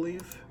Blood, I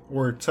believe.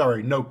 Or,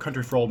 sorry, No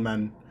Country for Old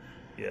Men.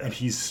 Yeah. And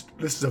this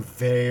is a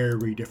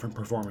very different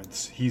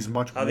performance. He's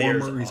much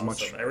warmer. He's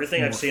much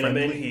Everything I've seen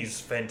friendly. him in, he's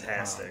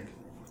fantastic.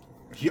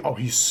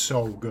 He's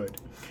so good.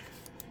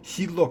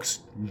 He looks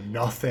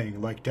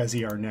nothing like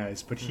Desi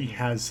Arnaz, but he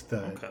has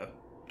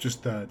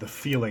just the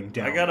feeling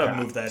down. I gotta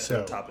move that to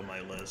the top of my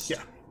list.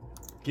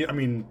 Yeah. I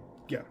mean,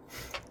 yeah.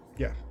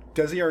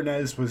 Desi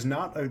Arnaz was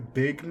not a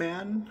big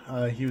man.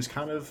 He was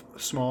kind of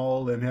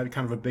small and had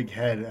kind of a big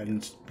head.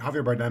 And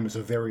Javier Bardem is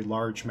a very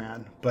large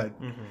man, but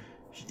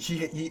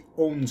he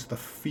owns the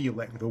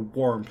feeling, the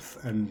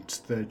warmth, and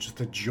just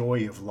the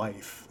joy of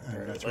life.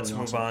 And that's Let's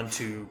really move on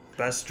to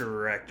Best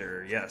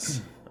Director.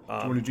 Yes.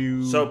 Want to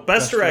do so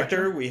Best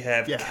Director, we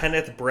have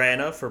Kenneth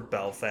Branagh for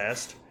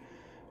Belfast,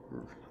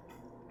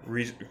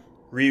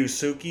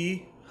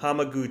 Ryusuke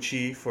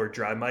Hamaguchi for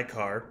Drive My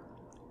Car,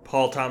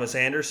 Paul Thomas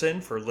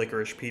Anderson for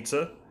Licorice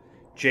Pizza,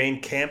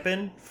 Jane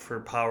Campion for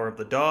Power of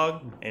the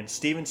Dog, and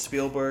Steven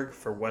Spielberg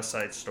for West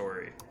Side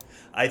Story.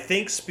 I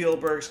think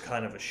Spielberg's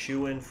kind of a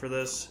shoo-in for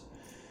this,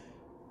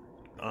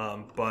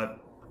 but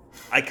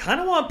I kind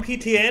of want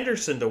P.T.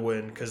 Anderson to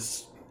win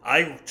because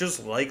I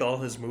just like all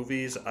his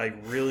movies. I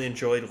really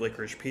enjoyed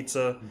Licorice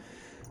Pizza,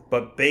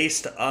 but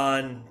based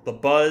on the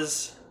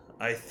buzz,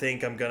 I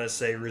think I'm going to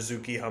say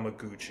Ryusuke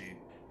Hamaguchi.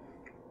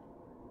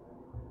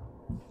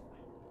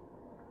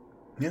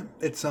 Yeah,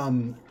 it's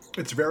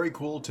very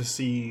cool to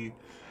see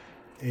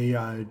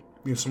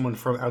someone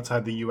from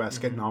outside the U.S.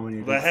 get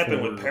nominated. Well, that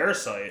happened with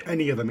Parasite.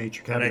 Any of the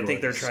major categories. And I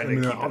think they're trying to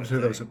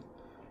keep it thing.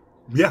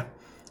 Yeah.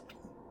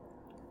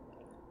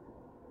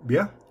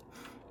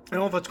 I don't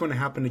know if that's going to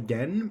happen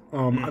again.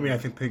 I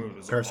think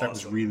Parasite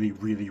was really,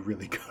 really,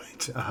 really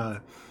good.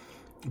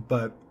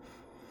 But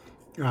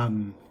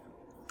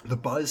the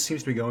buzz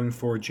seems to be going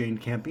for Jane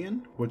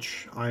Campion,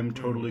 which I'm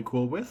totally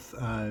cool with.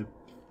 That'd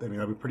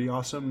be pretty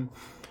awesome.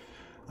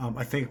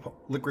 I think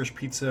Licorice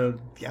Pizza,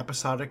 the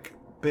episodic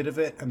bit of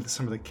it, and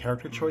some of the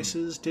character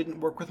choices didn't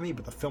work with me,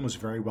 but the film was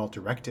very well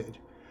directed.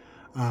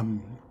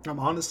 I'm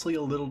honestly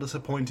a little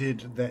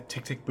disappointed that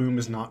Tick, Tick, Boom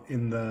is not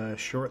in the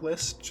short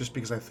list, just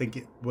because I think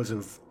it was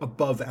an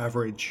above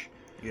average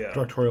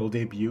directorial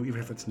debut, even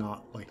if it's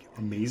not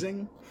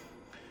amazing.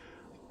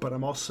 But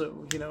I'm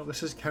also,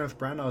 this is Kenneth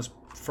Branagh's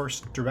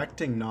first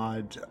directing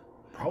nod,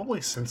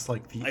 probably since the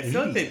 80s. I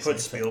feel like they put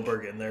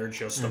Spielberg in there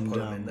just to put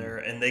him in there,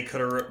 and they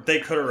could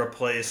have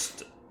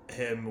replaced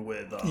him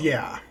with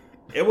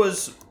It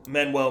was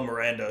Manuel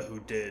Miranda who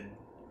did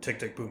Tick,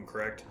 Tick, Boom,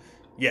 correct?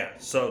 Yeah,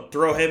 so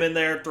throw him in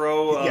there,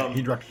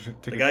 he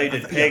directed the guy who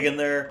did Pig in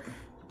there,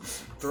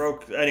 throw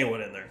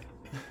anyone in there.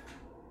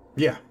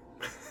 Yeah.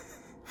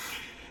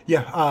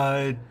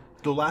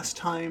 The last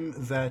time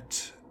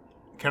that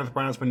Kenneth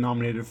Branagh's been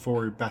nominated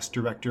for Best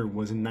Director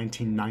was in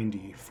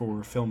 1990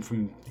 for a film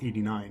from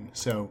 '89.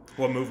 So,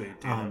 what movie?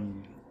 Do you know?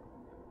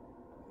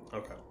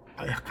 Okay.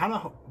 I kind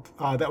of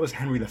that was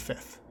Henry V.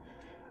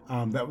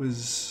 That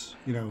was,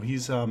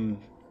 he's an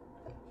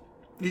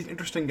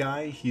interesting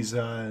guy. He's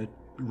a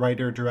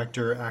writer,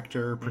 director,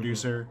 actor,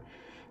 producer.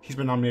 He's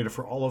been nominated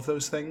for all of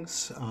those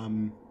things. I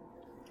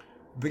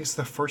think it's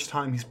the first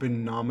time he's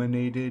been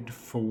nominated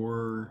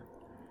for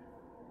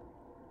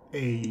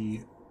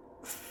a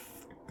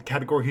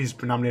category he's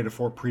been nominated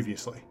for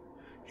previously.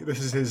 This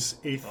is his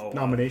 8th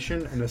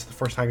nomination, and it's the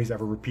first time he's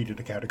ever repeated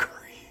a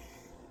category.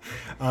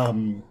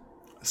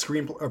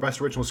 Screenplay, or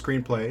Best Original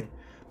Screenplay,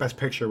 Best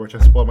Picture, which I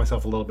spoiled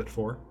myself a little bit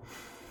for,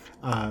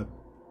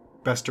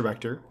 Best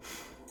Director,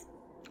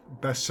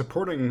 Best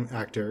Supporting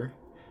Actor,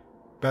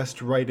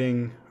 Best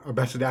Writing or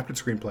Best Adapted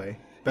Screenplay,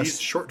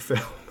 Best Short Film.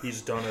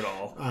 He's done it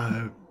all.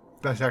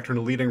 Best Actor in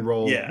a Leading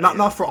Role. Yeah,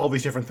 not for all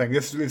these different things.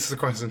 This is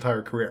across his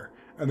entire career.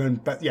 And then,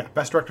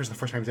 Best Director is the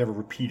first time he's ever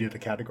repeated a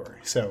category.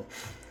 So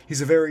he's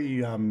a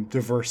very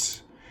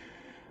diverse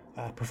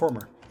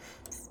performer.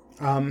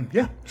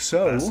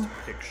 So Best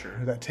Picture.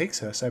 That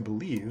takes us, I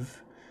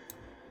believe,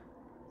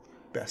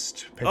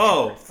 Best Picture.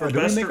 Oh, for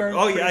Best...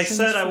 yeah, I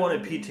said I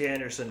wanted P.T.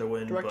 Anderson to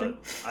win, directing?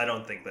 but I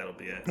don't think that'll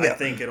be it. Yeah. I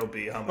think it'll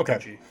be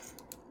Hamaguchi.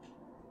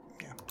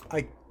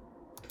 Okay.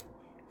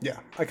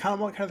 I kind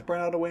of want Kenneth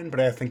Branagh to win, but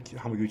I think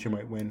Hamaguchi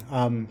might win. Do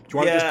you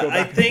want to just go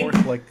back and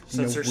forth?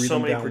 Since there's so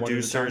many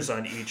producers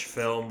on each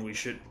film, we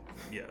should...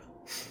 Yeah.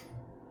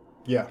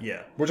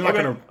 We're just not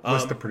going to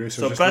list the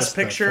producers. So just Best list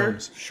Picture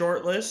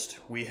shortlist,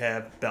 we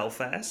have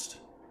Belfast,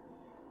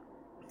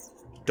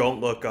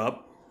 Don't Look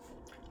Up,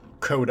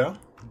 Coda,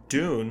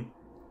 Dune,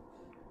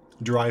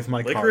 Drive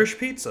My Car, Licorice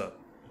Pizza,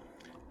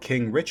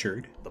 King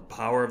Richard, The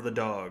Power of the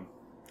Dog,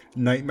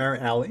 Nightmare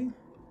Alley,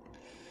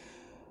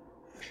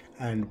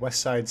 and West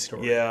Side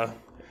Story. Yeah,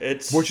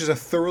 which is a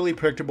thoroughly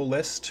predictable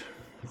list.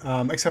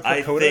 Except for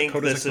I Coda. think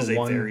Coda's this like is the a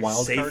one very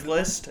wild safe card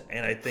list,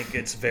 and I think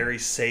it's very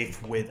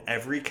safe with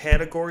every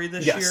category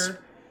this year.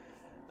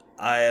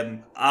 I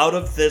am out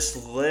of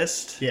this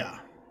list. Yeah.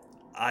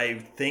 I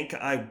think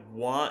I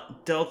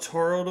want Del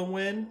Toro to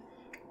win,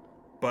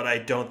 but I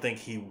don't think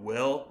he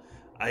will.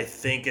 I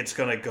think it's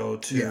going to go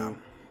to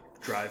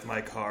Drive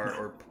My Car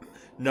or...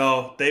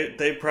 No,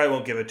 they probably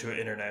won't give it to an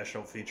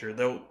international feature.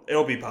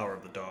 It'll be Power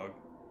of the Dog.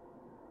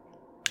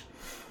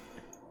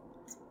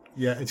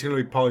 Yeah, it's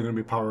probably going to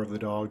be Power of the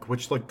Dog,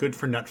 which looked good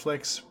for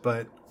Netflix,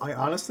 but I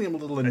honestly am a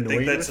little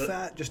annoyed with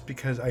that, just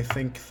because I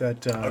think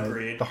that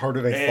The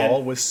Harder They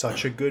Fall was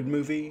such a good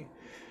movie,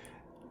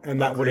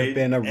 and that would have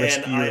been a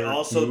riskier and I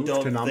also move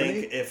don't to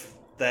nominate. think if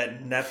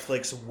that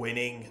Netflix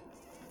winning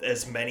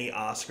as many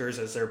Oscars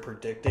as they're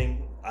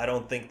predicting, I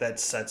don't think that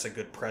sets a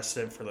good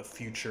precedent for the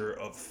future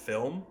of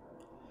film,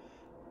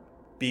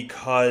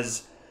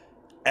 because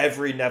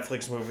every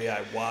Netflix movie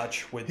I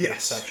watch, with the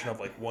exception of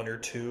like one or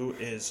two,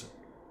 is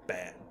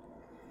bad.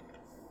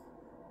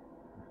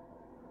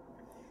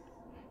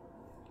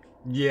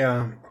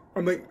 Yeah,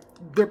 I mean,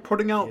 they're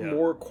putting out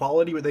more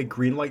quality, but they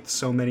greenlight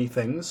so many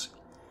things,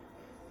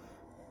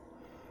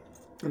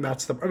 and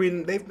that's the. I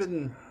mean, they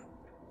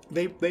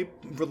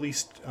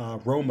released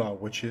Roma,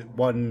 which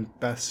won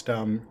Best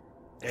Foreign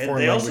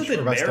Language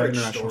or Best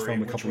International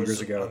Film a couple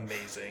years ago.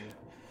 Amazing.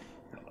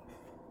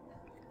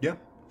 Yeah.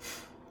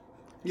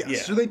 Yeah,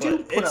 so they do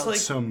put out like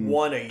some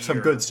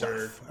good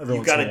stuff.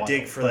 You got to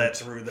dig for that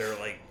through their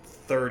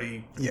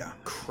 30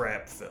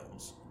 crap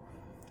films.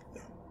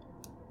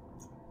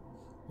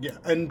 Yeah,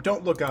 and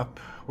Don't Look Up,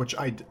 which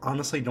I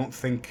honestly don't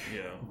think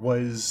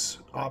was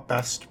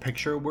Best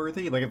Picture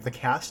worthy. Like, if the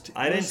cast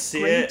I didn't see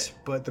great, it,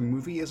 but the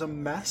movie is a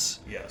mess.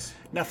 Yes,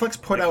 Netflix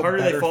put out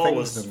better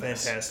things than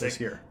fantastic. This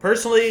year.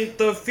 Personally,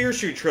 the Fear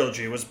Street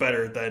trilogy was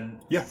better than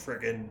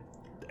friggin'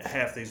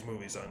 half these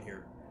movies on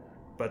here.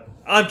 But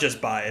I'm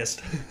just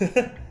biased.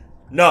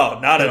 No,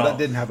 not at all. That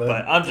didn't have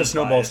a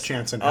snowball's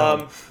chance in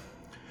hell.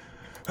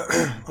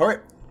 All right.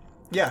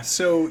 Yeah,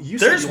 so you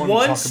said there's you wanted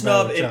one to talk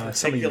snub about, in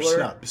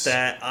particular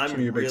that I'm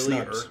really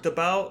irked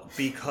about,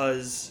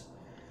 because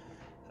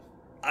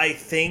I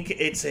think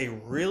it's a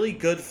really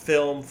good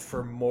film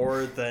for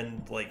more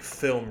than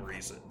film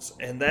reasons,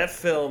 and that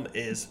film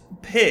is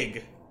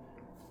Pig.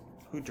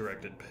 Who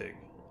directed Pig?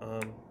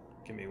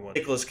 Give me one.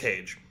 Nicolas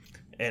Cage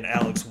and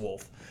Alex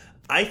Wolff.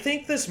 I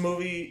think this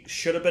movie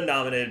should have been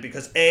nominated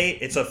because A,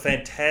 it's a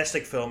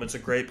fantastic film. It's a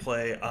great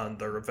play on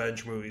the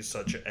revenge movies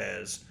such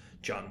as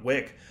John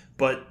Wick.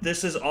 But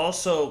this is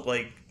also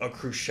a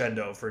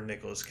crescendo for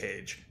Nicolas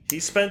Cage. He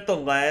spent the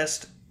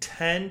last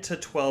 10 to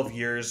 12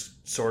 years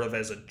sort of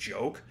as a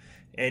joke,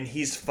 and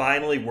he's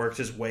finally worked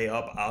his way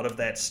up out of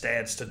that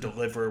stance to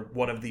deliver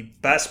one of the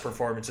best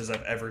performances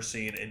I've ever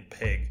seen in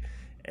Pig.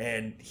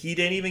 And he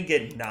didn't even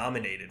get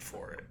nominated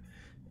for it.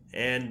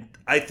 And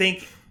I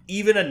think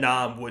even a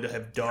nom would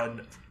have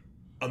done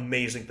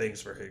amazing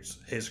things for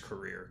his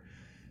career.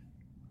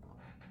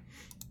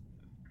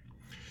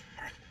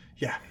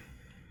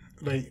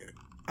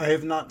 I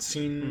have not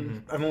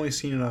seen. I've only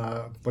seen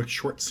like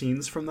short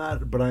scenes from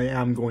that, but I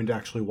am going to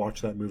actually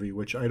watch that movie,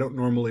 which I don't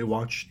normally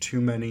watch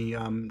too many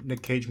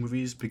Nick Cage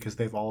movies because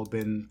they've all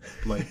been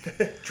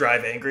like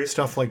Drive Angry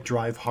stuff like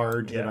Drive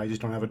Hard that I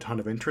just don't have a ton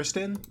of interest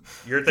in.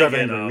 You're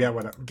thinking,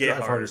 whatever. Get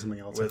Drive Hard or something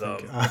else with I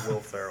think. Will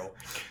Ferrell.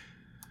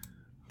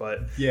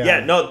 But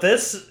no,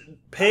 this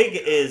Pig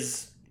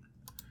is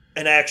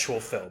an actual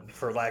film,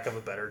 for lack of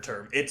a better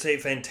term. It's a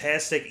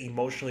fantastic,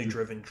 emotionally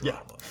driven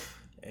drama,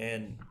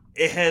 and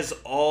it has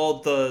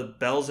all the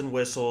bells and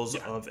whistles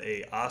of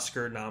a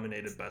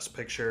Oscar-nominated Best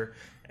Picture,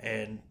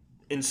 and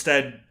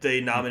instead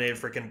they nominated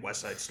freaking West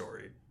Side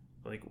Story.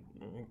 Like,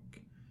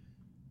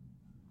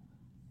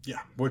 yeah,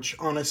 which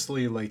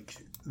honestly, like,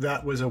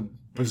 that was a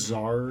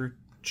bizarre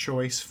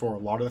choice for a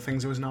lot of the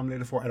things it was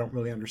nominated for. I don't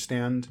really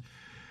understand.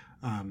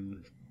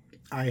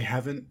 I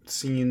haven't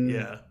seen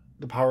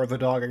The Power of the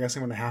Dog. I guess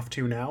I'm going to have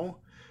to now.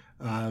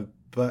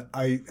 But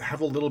I have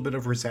a little bit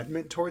of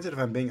resentment towards it, if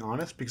I'm being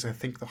honest, because I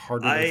think The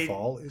Harder They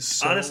Fall is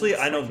so honestly,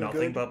 I know nothing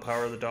good. about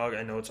Power of the Dog.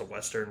 I know it's a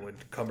Western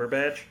with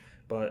Cumberbatch,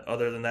 but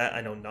other than that,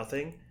 I know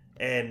nothing.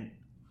 And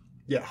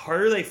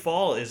Harder They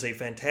Fall is a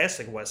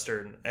fantastic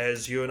Western,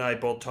 as you and I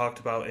both talked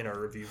about in our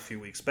review a few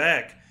weeks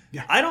back.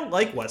 Yeah. I don't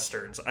like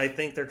Westerns. I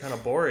think they're kind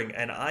of boring,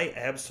 and I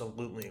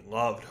absolutely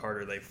loved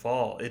Harder They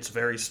Fall. It's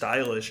very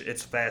stylish.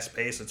 It's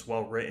fast-paced. It's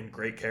well-written.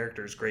 Great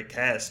characters. Great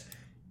cast.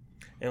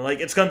 And,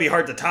 like, it's going to be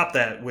hard to top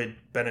that with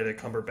Benedict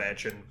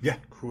Cumberbatch and,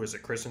 who is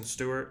it, Kristen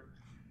Stewart?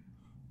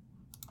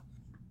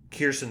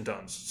 Kirsten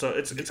Dunst. So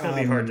it's going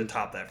to be hard to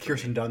top that for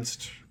Kirsten me.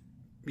 Dunst.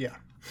 Yeah.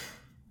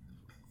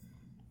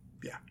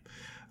 Yeah.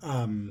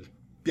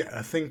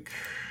 I think,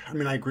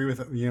 I agree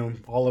with,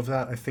 all of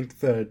that. I think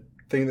the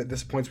thing that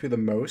disappoints me the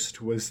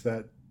most was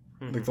that,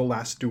 like, The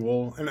Last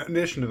Duel, and in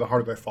addition to The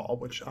Harder They Fall,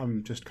 which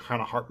I'm just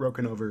kind of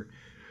heartbroken over,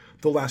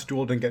 The Last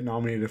Duel didn't get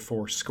nominated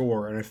for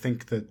score, and I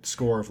think the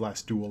score of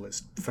Last Duel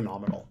is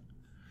phenomenal.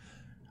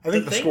 I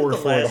think the score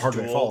for The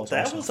Harder They Fall is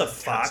that was a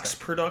fantastic. Fox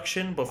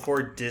production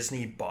before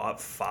Disney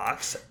bought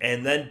Fox,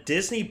 and then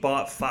Disney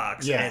bought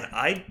Fox, and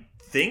I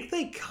think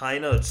they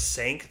kind of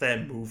sank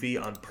that movie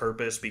on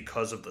purpose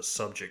because of the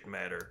subject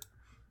matter.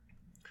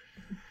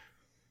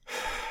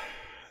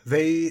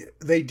 They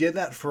did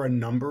that for a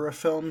number of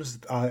films.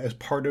 As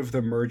part of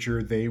the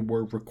merger, they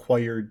were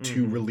required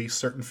to release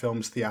certain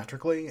films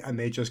theatrically, and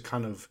they just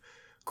kind of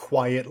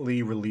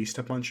quietly released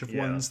a bunch of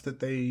ones that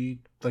they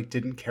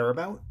didn't care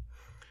about.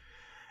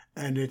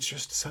 And it's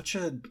just such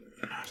a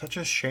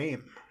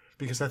shame,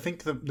 because I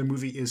think the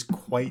movie is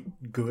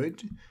quite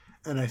good,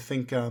 and I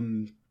think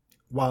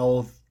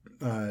while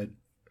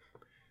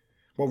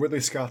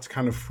Ridley Scott's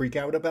kind of freak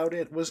out about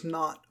it was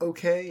not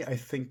okay, I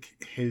think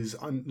his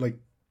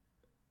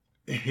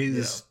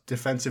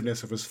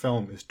defensiveness of his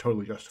film is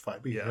totally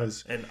justified,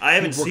 because and I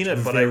haven't seen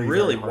it, but I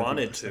really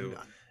wanted to,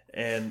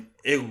 and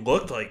it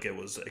looked like it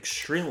was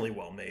extremely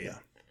well made.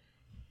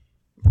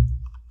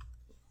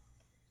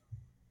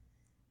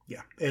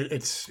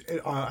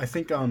 I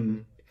think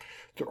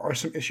there are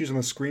some issues on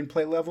the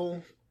screenplay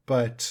level,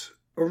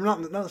 or not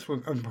on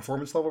the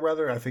performance level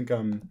rather. I think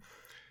Ben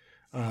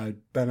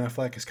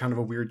Affleck is kind of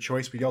a weird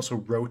choice, but he also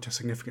wrote a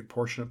significant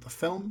portion of the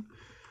film.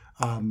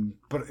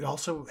 But it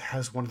also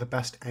has one of the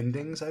best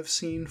endings I've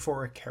seen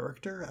for a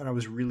character, and I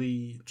was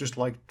really just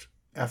liked,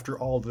 after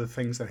all the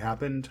things that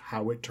happened,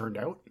 how it turned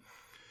out.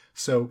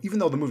 So even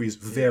though the movie is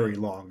very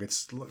long,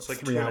 it's like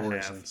 3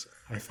 hours,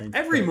 I think.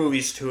 Every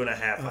movie's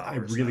 2.5 hours. I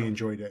really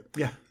enjoyed it.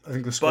 Yeah, I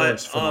think the score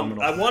is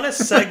phenomenal. I want to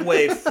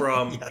segue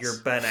from your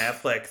Ben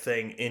Affleck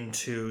thing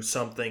into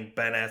something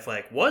Ben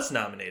Affleck was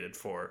nominated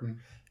for,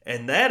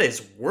 and that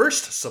is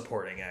Worst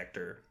Supporting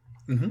Actor.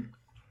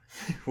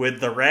 With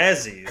the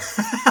Razzies.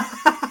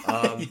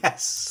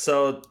 Yes.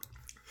 So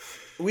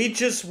we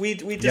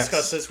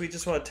discussed this. We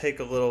just want to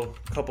take a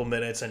couple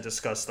minutes and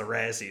discuss the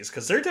Razzies,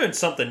 because they're doing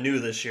something new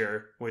this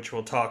year, which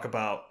we'll talk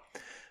about.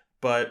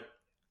 But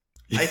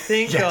I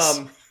think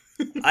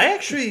I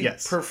actually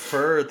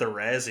prefer the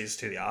Razzies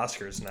to the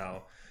Oscars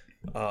now.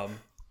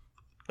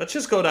 Let's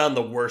just go down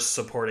the Worst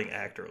Supporting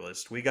Actor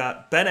list. We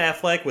got Ben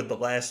Affleck with The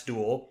Last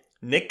Duel,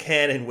 Nick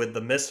Cannon with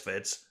The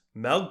Misfits,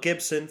 Mel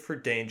Gibson for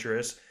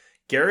Dangerous,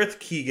 Gareth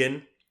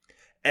Keegan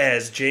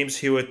as James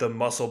Hewitt, the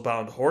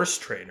muscle-bound horse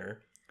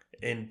trainer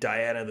in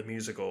Diana the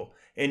Musical,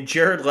 and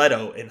Jared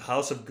Leto in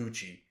House of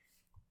Gucci.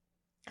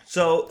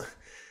 So,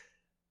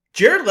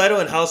 Jared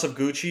Leto in House of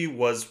Gucci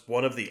was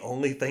one of the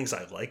only things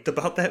I liked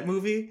about that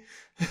movie.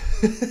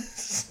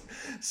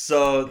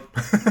 So,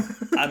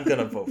 I'm going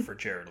to vote for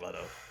Jared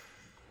Leto.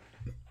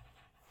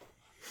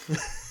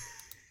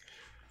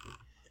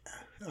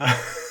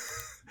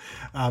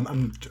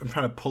 I'm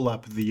trying to pull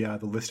up the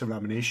list of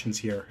nominations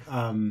here,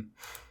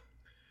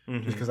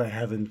 just because I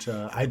haven't.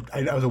 I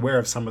was aware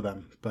of some of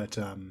them, but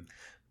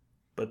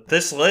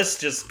this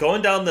list, just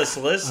going down this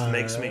list,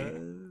 makes me.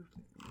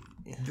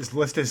 This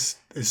list is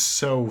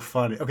so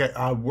funny. Okay,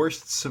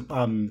 worst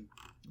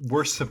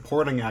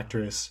supporting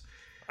actress.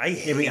 I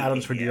hate Amy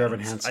Adams for Dear Evan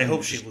Hansen. I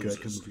hope she loses. loses.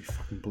 Good, because the movie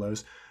fucking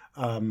blows.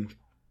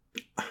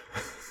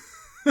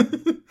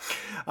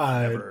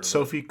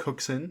 Sophie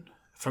Cookson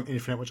from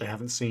Infinite, which I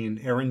haven't seen.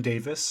 Erin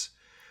Davis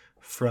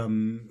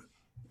from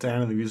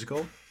Diana the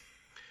Musical.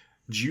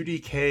 Judy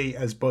Kay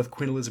as both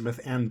Queen Elizabeth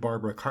and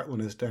Barbara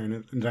Cartland as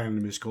Diana the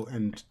Musical.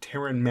 And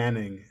Taryn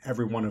Manning,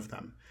 every one of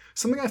them.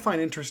 Something I find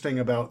interesting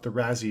about the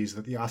Razzies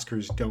that the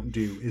Oscars don't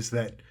do is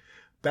that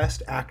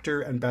Best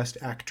Actor and Best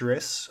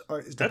Actress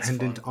is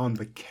dependent on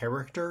the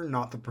character,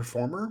 not the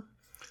performer.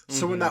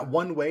 So in that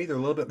one way, they're a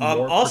little bit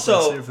more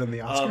progressive than the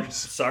Oscars.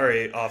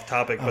 Sorry, off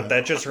topic, but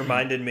that just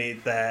reminded me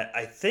that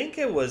I think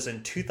it was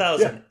in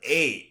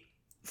 2008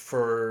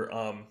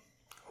 for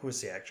who was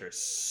the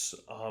actress?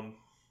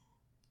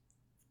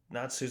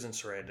 Not Susan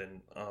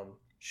Sarandon.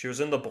 She was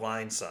in The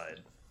Blind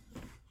Side.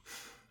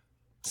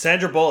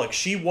 Sandra Bullock.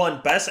 She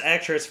won Best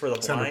Actress for The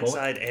Blind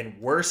Side and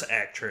Worst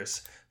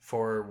Actress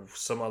for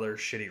some other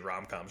shitty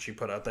rom-com she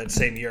put out that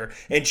same year,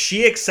 and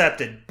she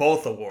accepted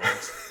both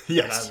awards.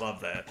 Yes, and I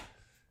love that.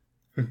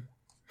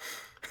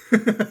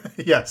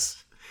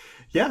 Yes.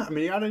 Yeah, I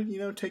mean, you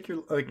gotta, take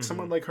your,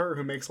 someone like her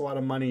who makes a lot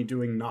of money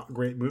doing not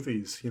great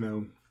movies,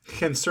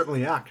 can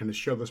certainly act and has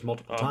shown this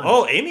multiple times.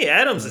 Oh, Amy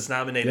Adams is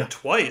nominated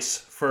twice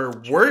for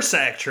Worst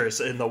Actress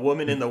in The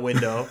Woman in the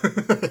Window.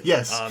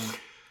 Yes.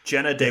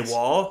 Jenna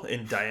DeWall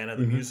in Diana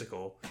the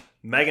Musical.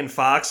 Megan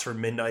Fox for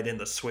Midnight in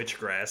the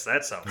Switchgrass.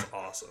 That sounds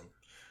awesome.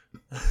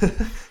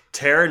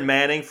 Taryn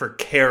Manning for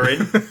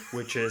Karen,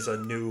 which is a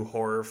new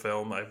horror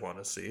film I want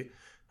to see.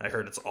 I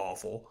heard it's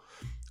awful.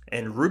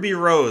 And Ruby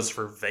Rose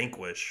for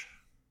Vanquish.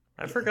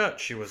 I forgot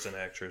she was an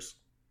actress.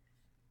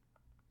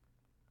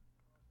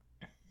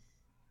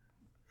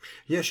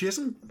 Yeah, she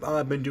hasn't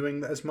been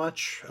doing as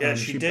much. Yeah,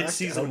 she did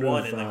season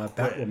 1 and then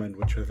quit. Batwoman,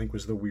 which I think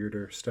was the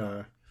weirdest.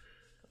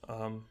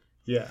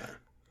 Yeah.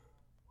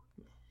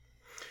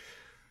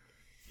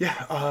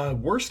 Yeah,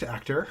 worst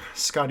actor,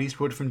 Scott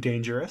Eastwood from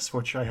Dangerous,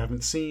 which I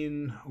haven't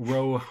seen.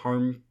 Ro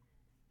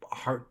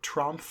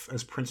Hartranft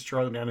as Prince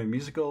Charles in the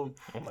Musical.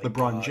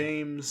 LeBron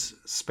James,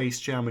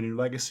 Space Jam: A New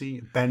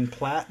Legacy. Ben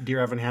Platt,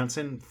 Dear Evan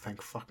Hansen.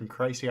 Thank fucking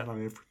Christ he got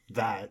nominated for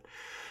that.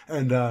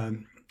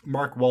 And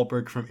Mark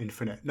Wahlberg from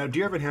Infinite. Now,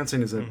 Dear Evan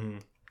Hansen is a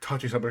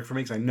touchy subject for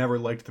me because I never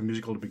liked the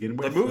musical to begin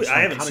with. The movie, so I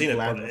haven't seen it,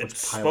 but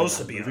it's supposed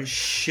to be a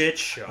shit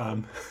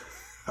show.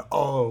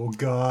 Oh,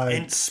 God.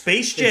 And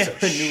Space Jam: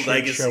 A New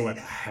Legacy. Show and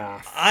a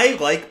half. I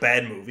like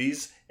bad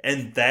movies,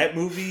 and that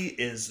movie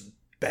is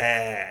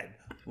bad.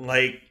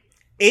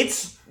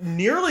 It's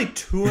nearly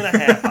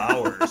 2.5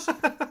 hours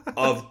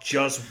of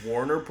just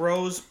Warner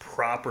Bros.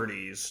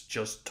 Properties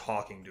just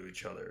talking to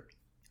each other.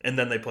 And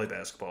then they play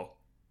basketball.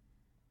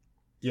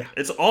 Yeah.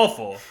 It's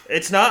awful.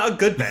 It's not a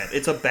good band.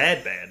 It's a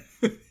bad band.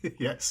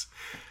 Yes.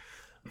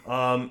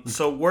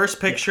 So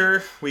worst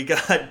picture, we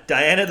got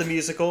Diana the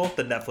Musical,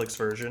 the Netflix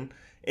version,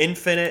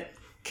 Infinite,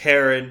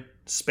 Karen,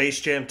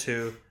 Space Jam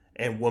 2,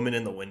 and Woman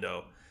in the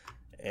Window.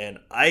 And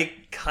I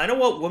kind of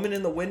want Woman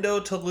in the Window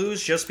to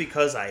lose just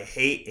because I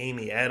hate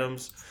Amy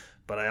Adams,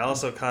 but I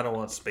also kind of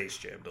want Space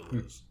Jam to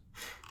lose.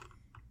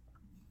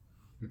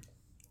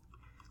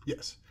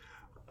 Yes.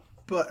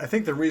 But I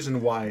think the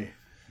reason why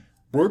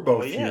we're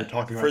both here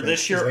talking about for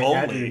this year is only.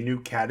 Added a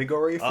new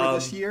category for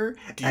this year.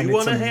 Do you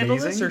want to handle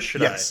this, or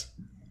should I?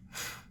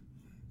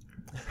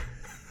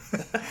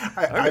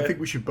 I think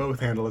we should both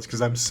handle this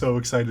because I'm so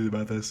excited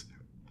about this.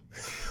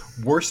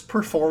 Worst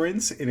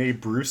performance in a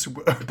Bruce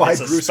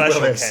Willis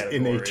category.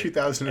 In a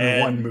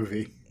 2001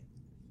 movie.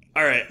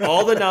 All right,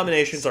 all the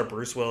nominations are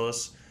Bruce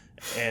Willis,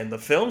 and the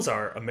films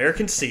are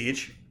American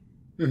Siege,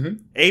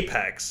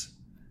 Apex,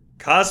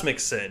 Cosmic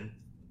Sin,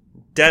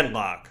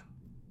 Deadlock,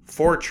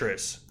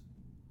 Fortress,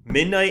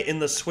 Midnight in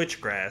the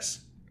Switchgrass,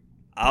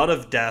 Out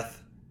of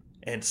Death,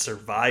 and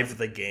Survive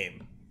the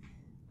Game.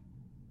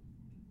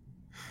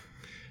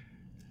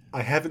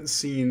 I haven't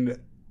seen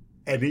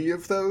any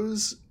of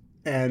those,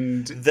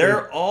 and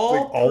they're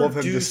all of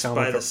them produced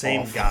by the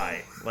same awful.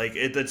 guy.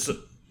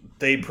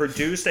 They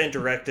produced and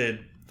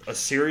directed a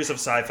series of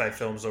sci-fi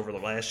films over the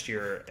last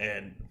year,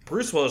 and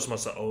Bruce Willis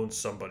must have owed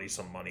somebody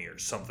some money or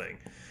something,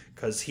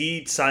 because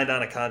he signed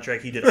on a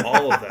contract. He did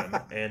all of them,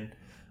 and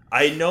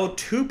I know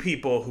 2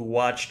 people who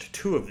watched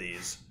 2 of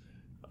these.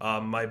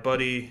 My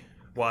buddy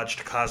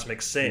watched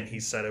Cosmic Sin. He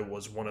said it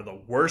was one of the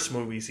worst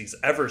movies he's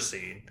ever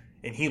seen,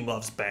 and he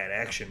loves bad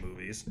action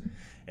movies.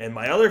 And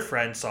my other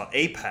friend saw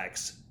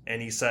Apex,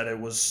 and he said it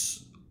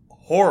was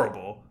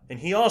horrible, and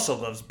he also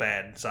loves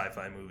bad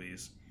sci-fi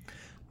movies.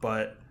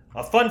 But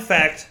a fun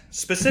fact,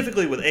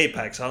 specifically with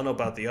Apex, I don't know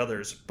about the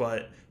others,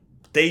 but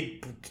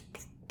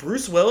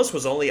Bruce Willis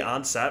was only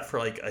on set for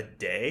like a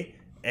day,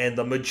 and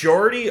the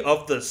majority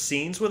of the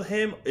scenes with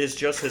him is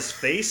just his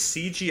face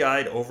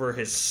CGI'd over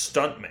his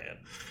stuntman.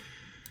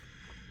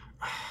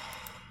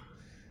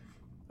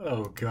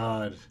 Oh,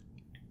 God.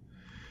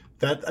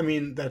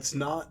 That's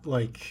not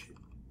like...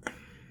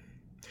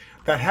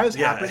 That has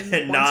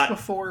happened once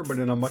before, but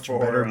in a much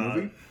better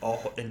movie. An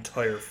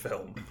entire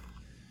film.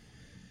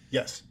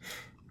 Yes.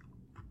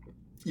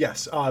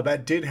 Yes,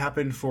 that did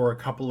happen for a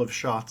couple of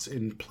shots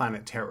in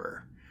Planet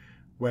Terror,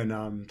 when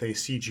they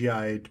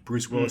CGI'd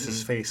Bruce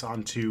Willis's face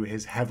onto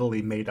his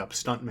heavily made up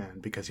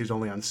stuntman because he was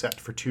only on set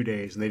for 2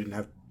 days and they didn't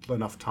have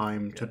enough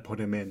time to put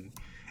him in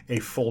a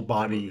full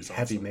body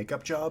heavy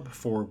makeup job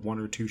for 1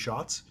 or 2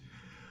 shots.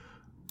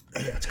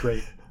 Yeah, it's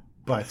great.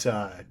 But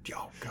oh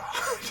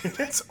god,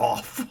 that's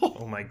awful.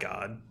 Oh my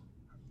god.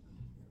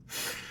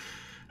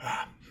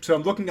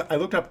 So I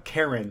looked up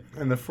Karen,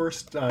 and the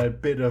first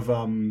bit of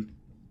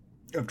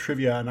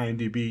trivia on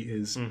IMDb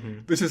is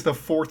this is the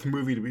 4th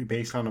movie to be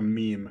based on a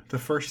meme. The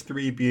first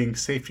 3 being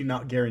Safety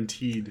Not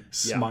Guaranteed,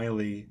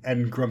 Smiley,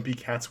 and Grumpy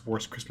Cat's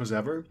Worst Christmas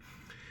Ever.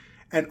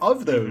 And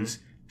of those,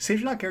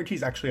 Safety Not Guaranteed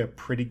is actually a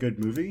pretty good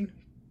movie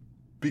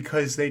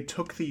because they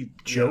took the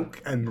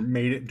joke and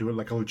made it into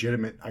like a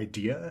legitimate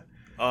idea.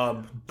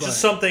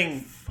 Just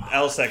something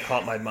else that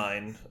caught my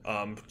mind.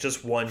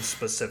 Just one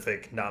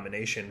specific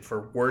nomination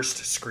for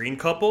worst screen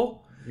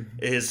couple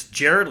is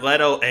Jared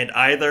Leto and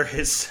either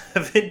his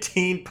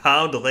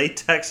 17-pound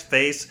latex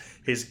face,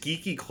 his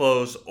geeky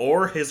clothes,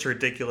 or his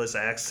ridiculous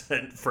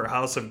accent for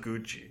House of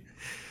Gucci.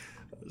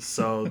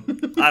 So,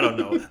 I don't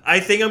know.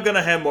 I think I'm going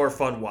to have more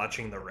fun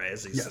watching the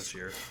Razzies this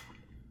year.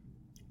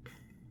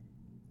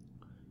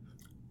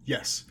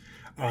 Yes.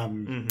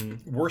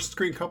 Worst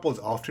screen couple is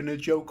often a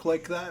joke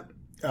like that.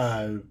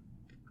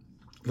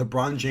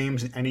 LeBron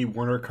James and any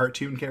Warner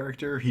cartoon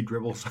character he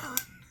dribbles on.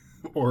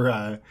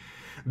 Or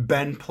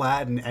Ben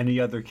Platt and any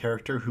other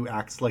character who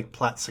acts like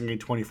Platt singing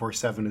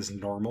 24/7 is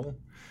normal.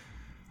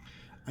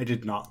 I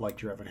did not like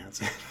Dear Evan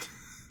Hansen.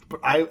 But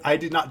I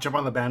did not jump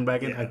on the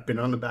bandwagon. I've been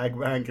on the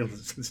bandwagon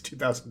since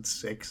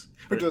 2006.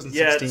 Or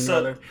 2016,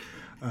 rather.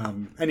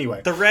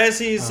 Anyway. The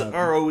Razzies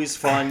are always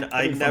fun.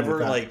 I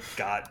never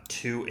got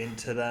too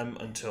into them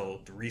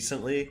until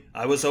recently.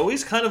 I was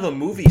always kind of a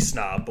movie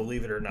snob,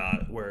 believe it or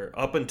not, where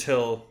up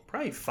until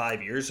probably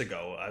 5 years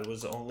ago, I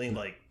was only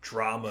like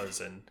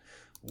dramas and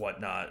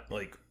whatnot,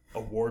 like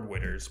award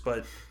winners,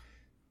 but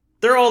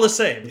they're all the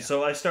same. Yeah.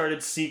 So I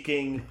started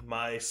seeking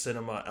my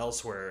cinema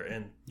elsewhere,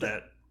 and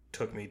that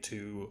took me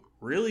to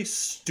really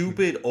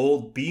stupid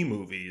old B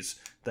movies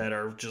that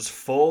are just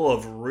full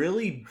of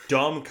really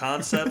dumb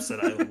concepts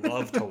that I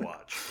love to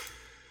watch.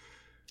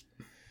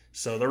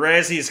 So the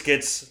Razzies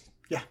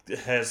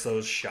has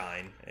those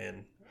shine,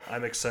 and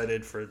I'm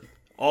excited for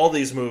all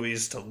these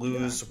movies to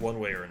lose one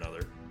way or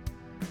another.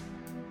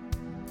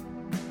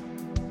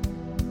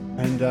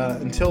 And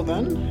until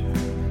then,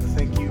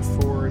 thank you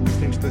for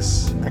listening to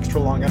this extra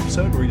long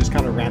episode where we just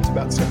kind of rant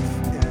about stuff,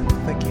 and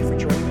thank you for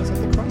joining us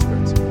at the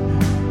Crossroads.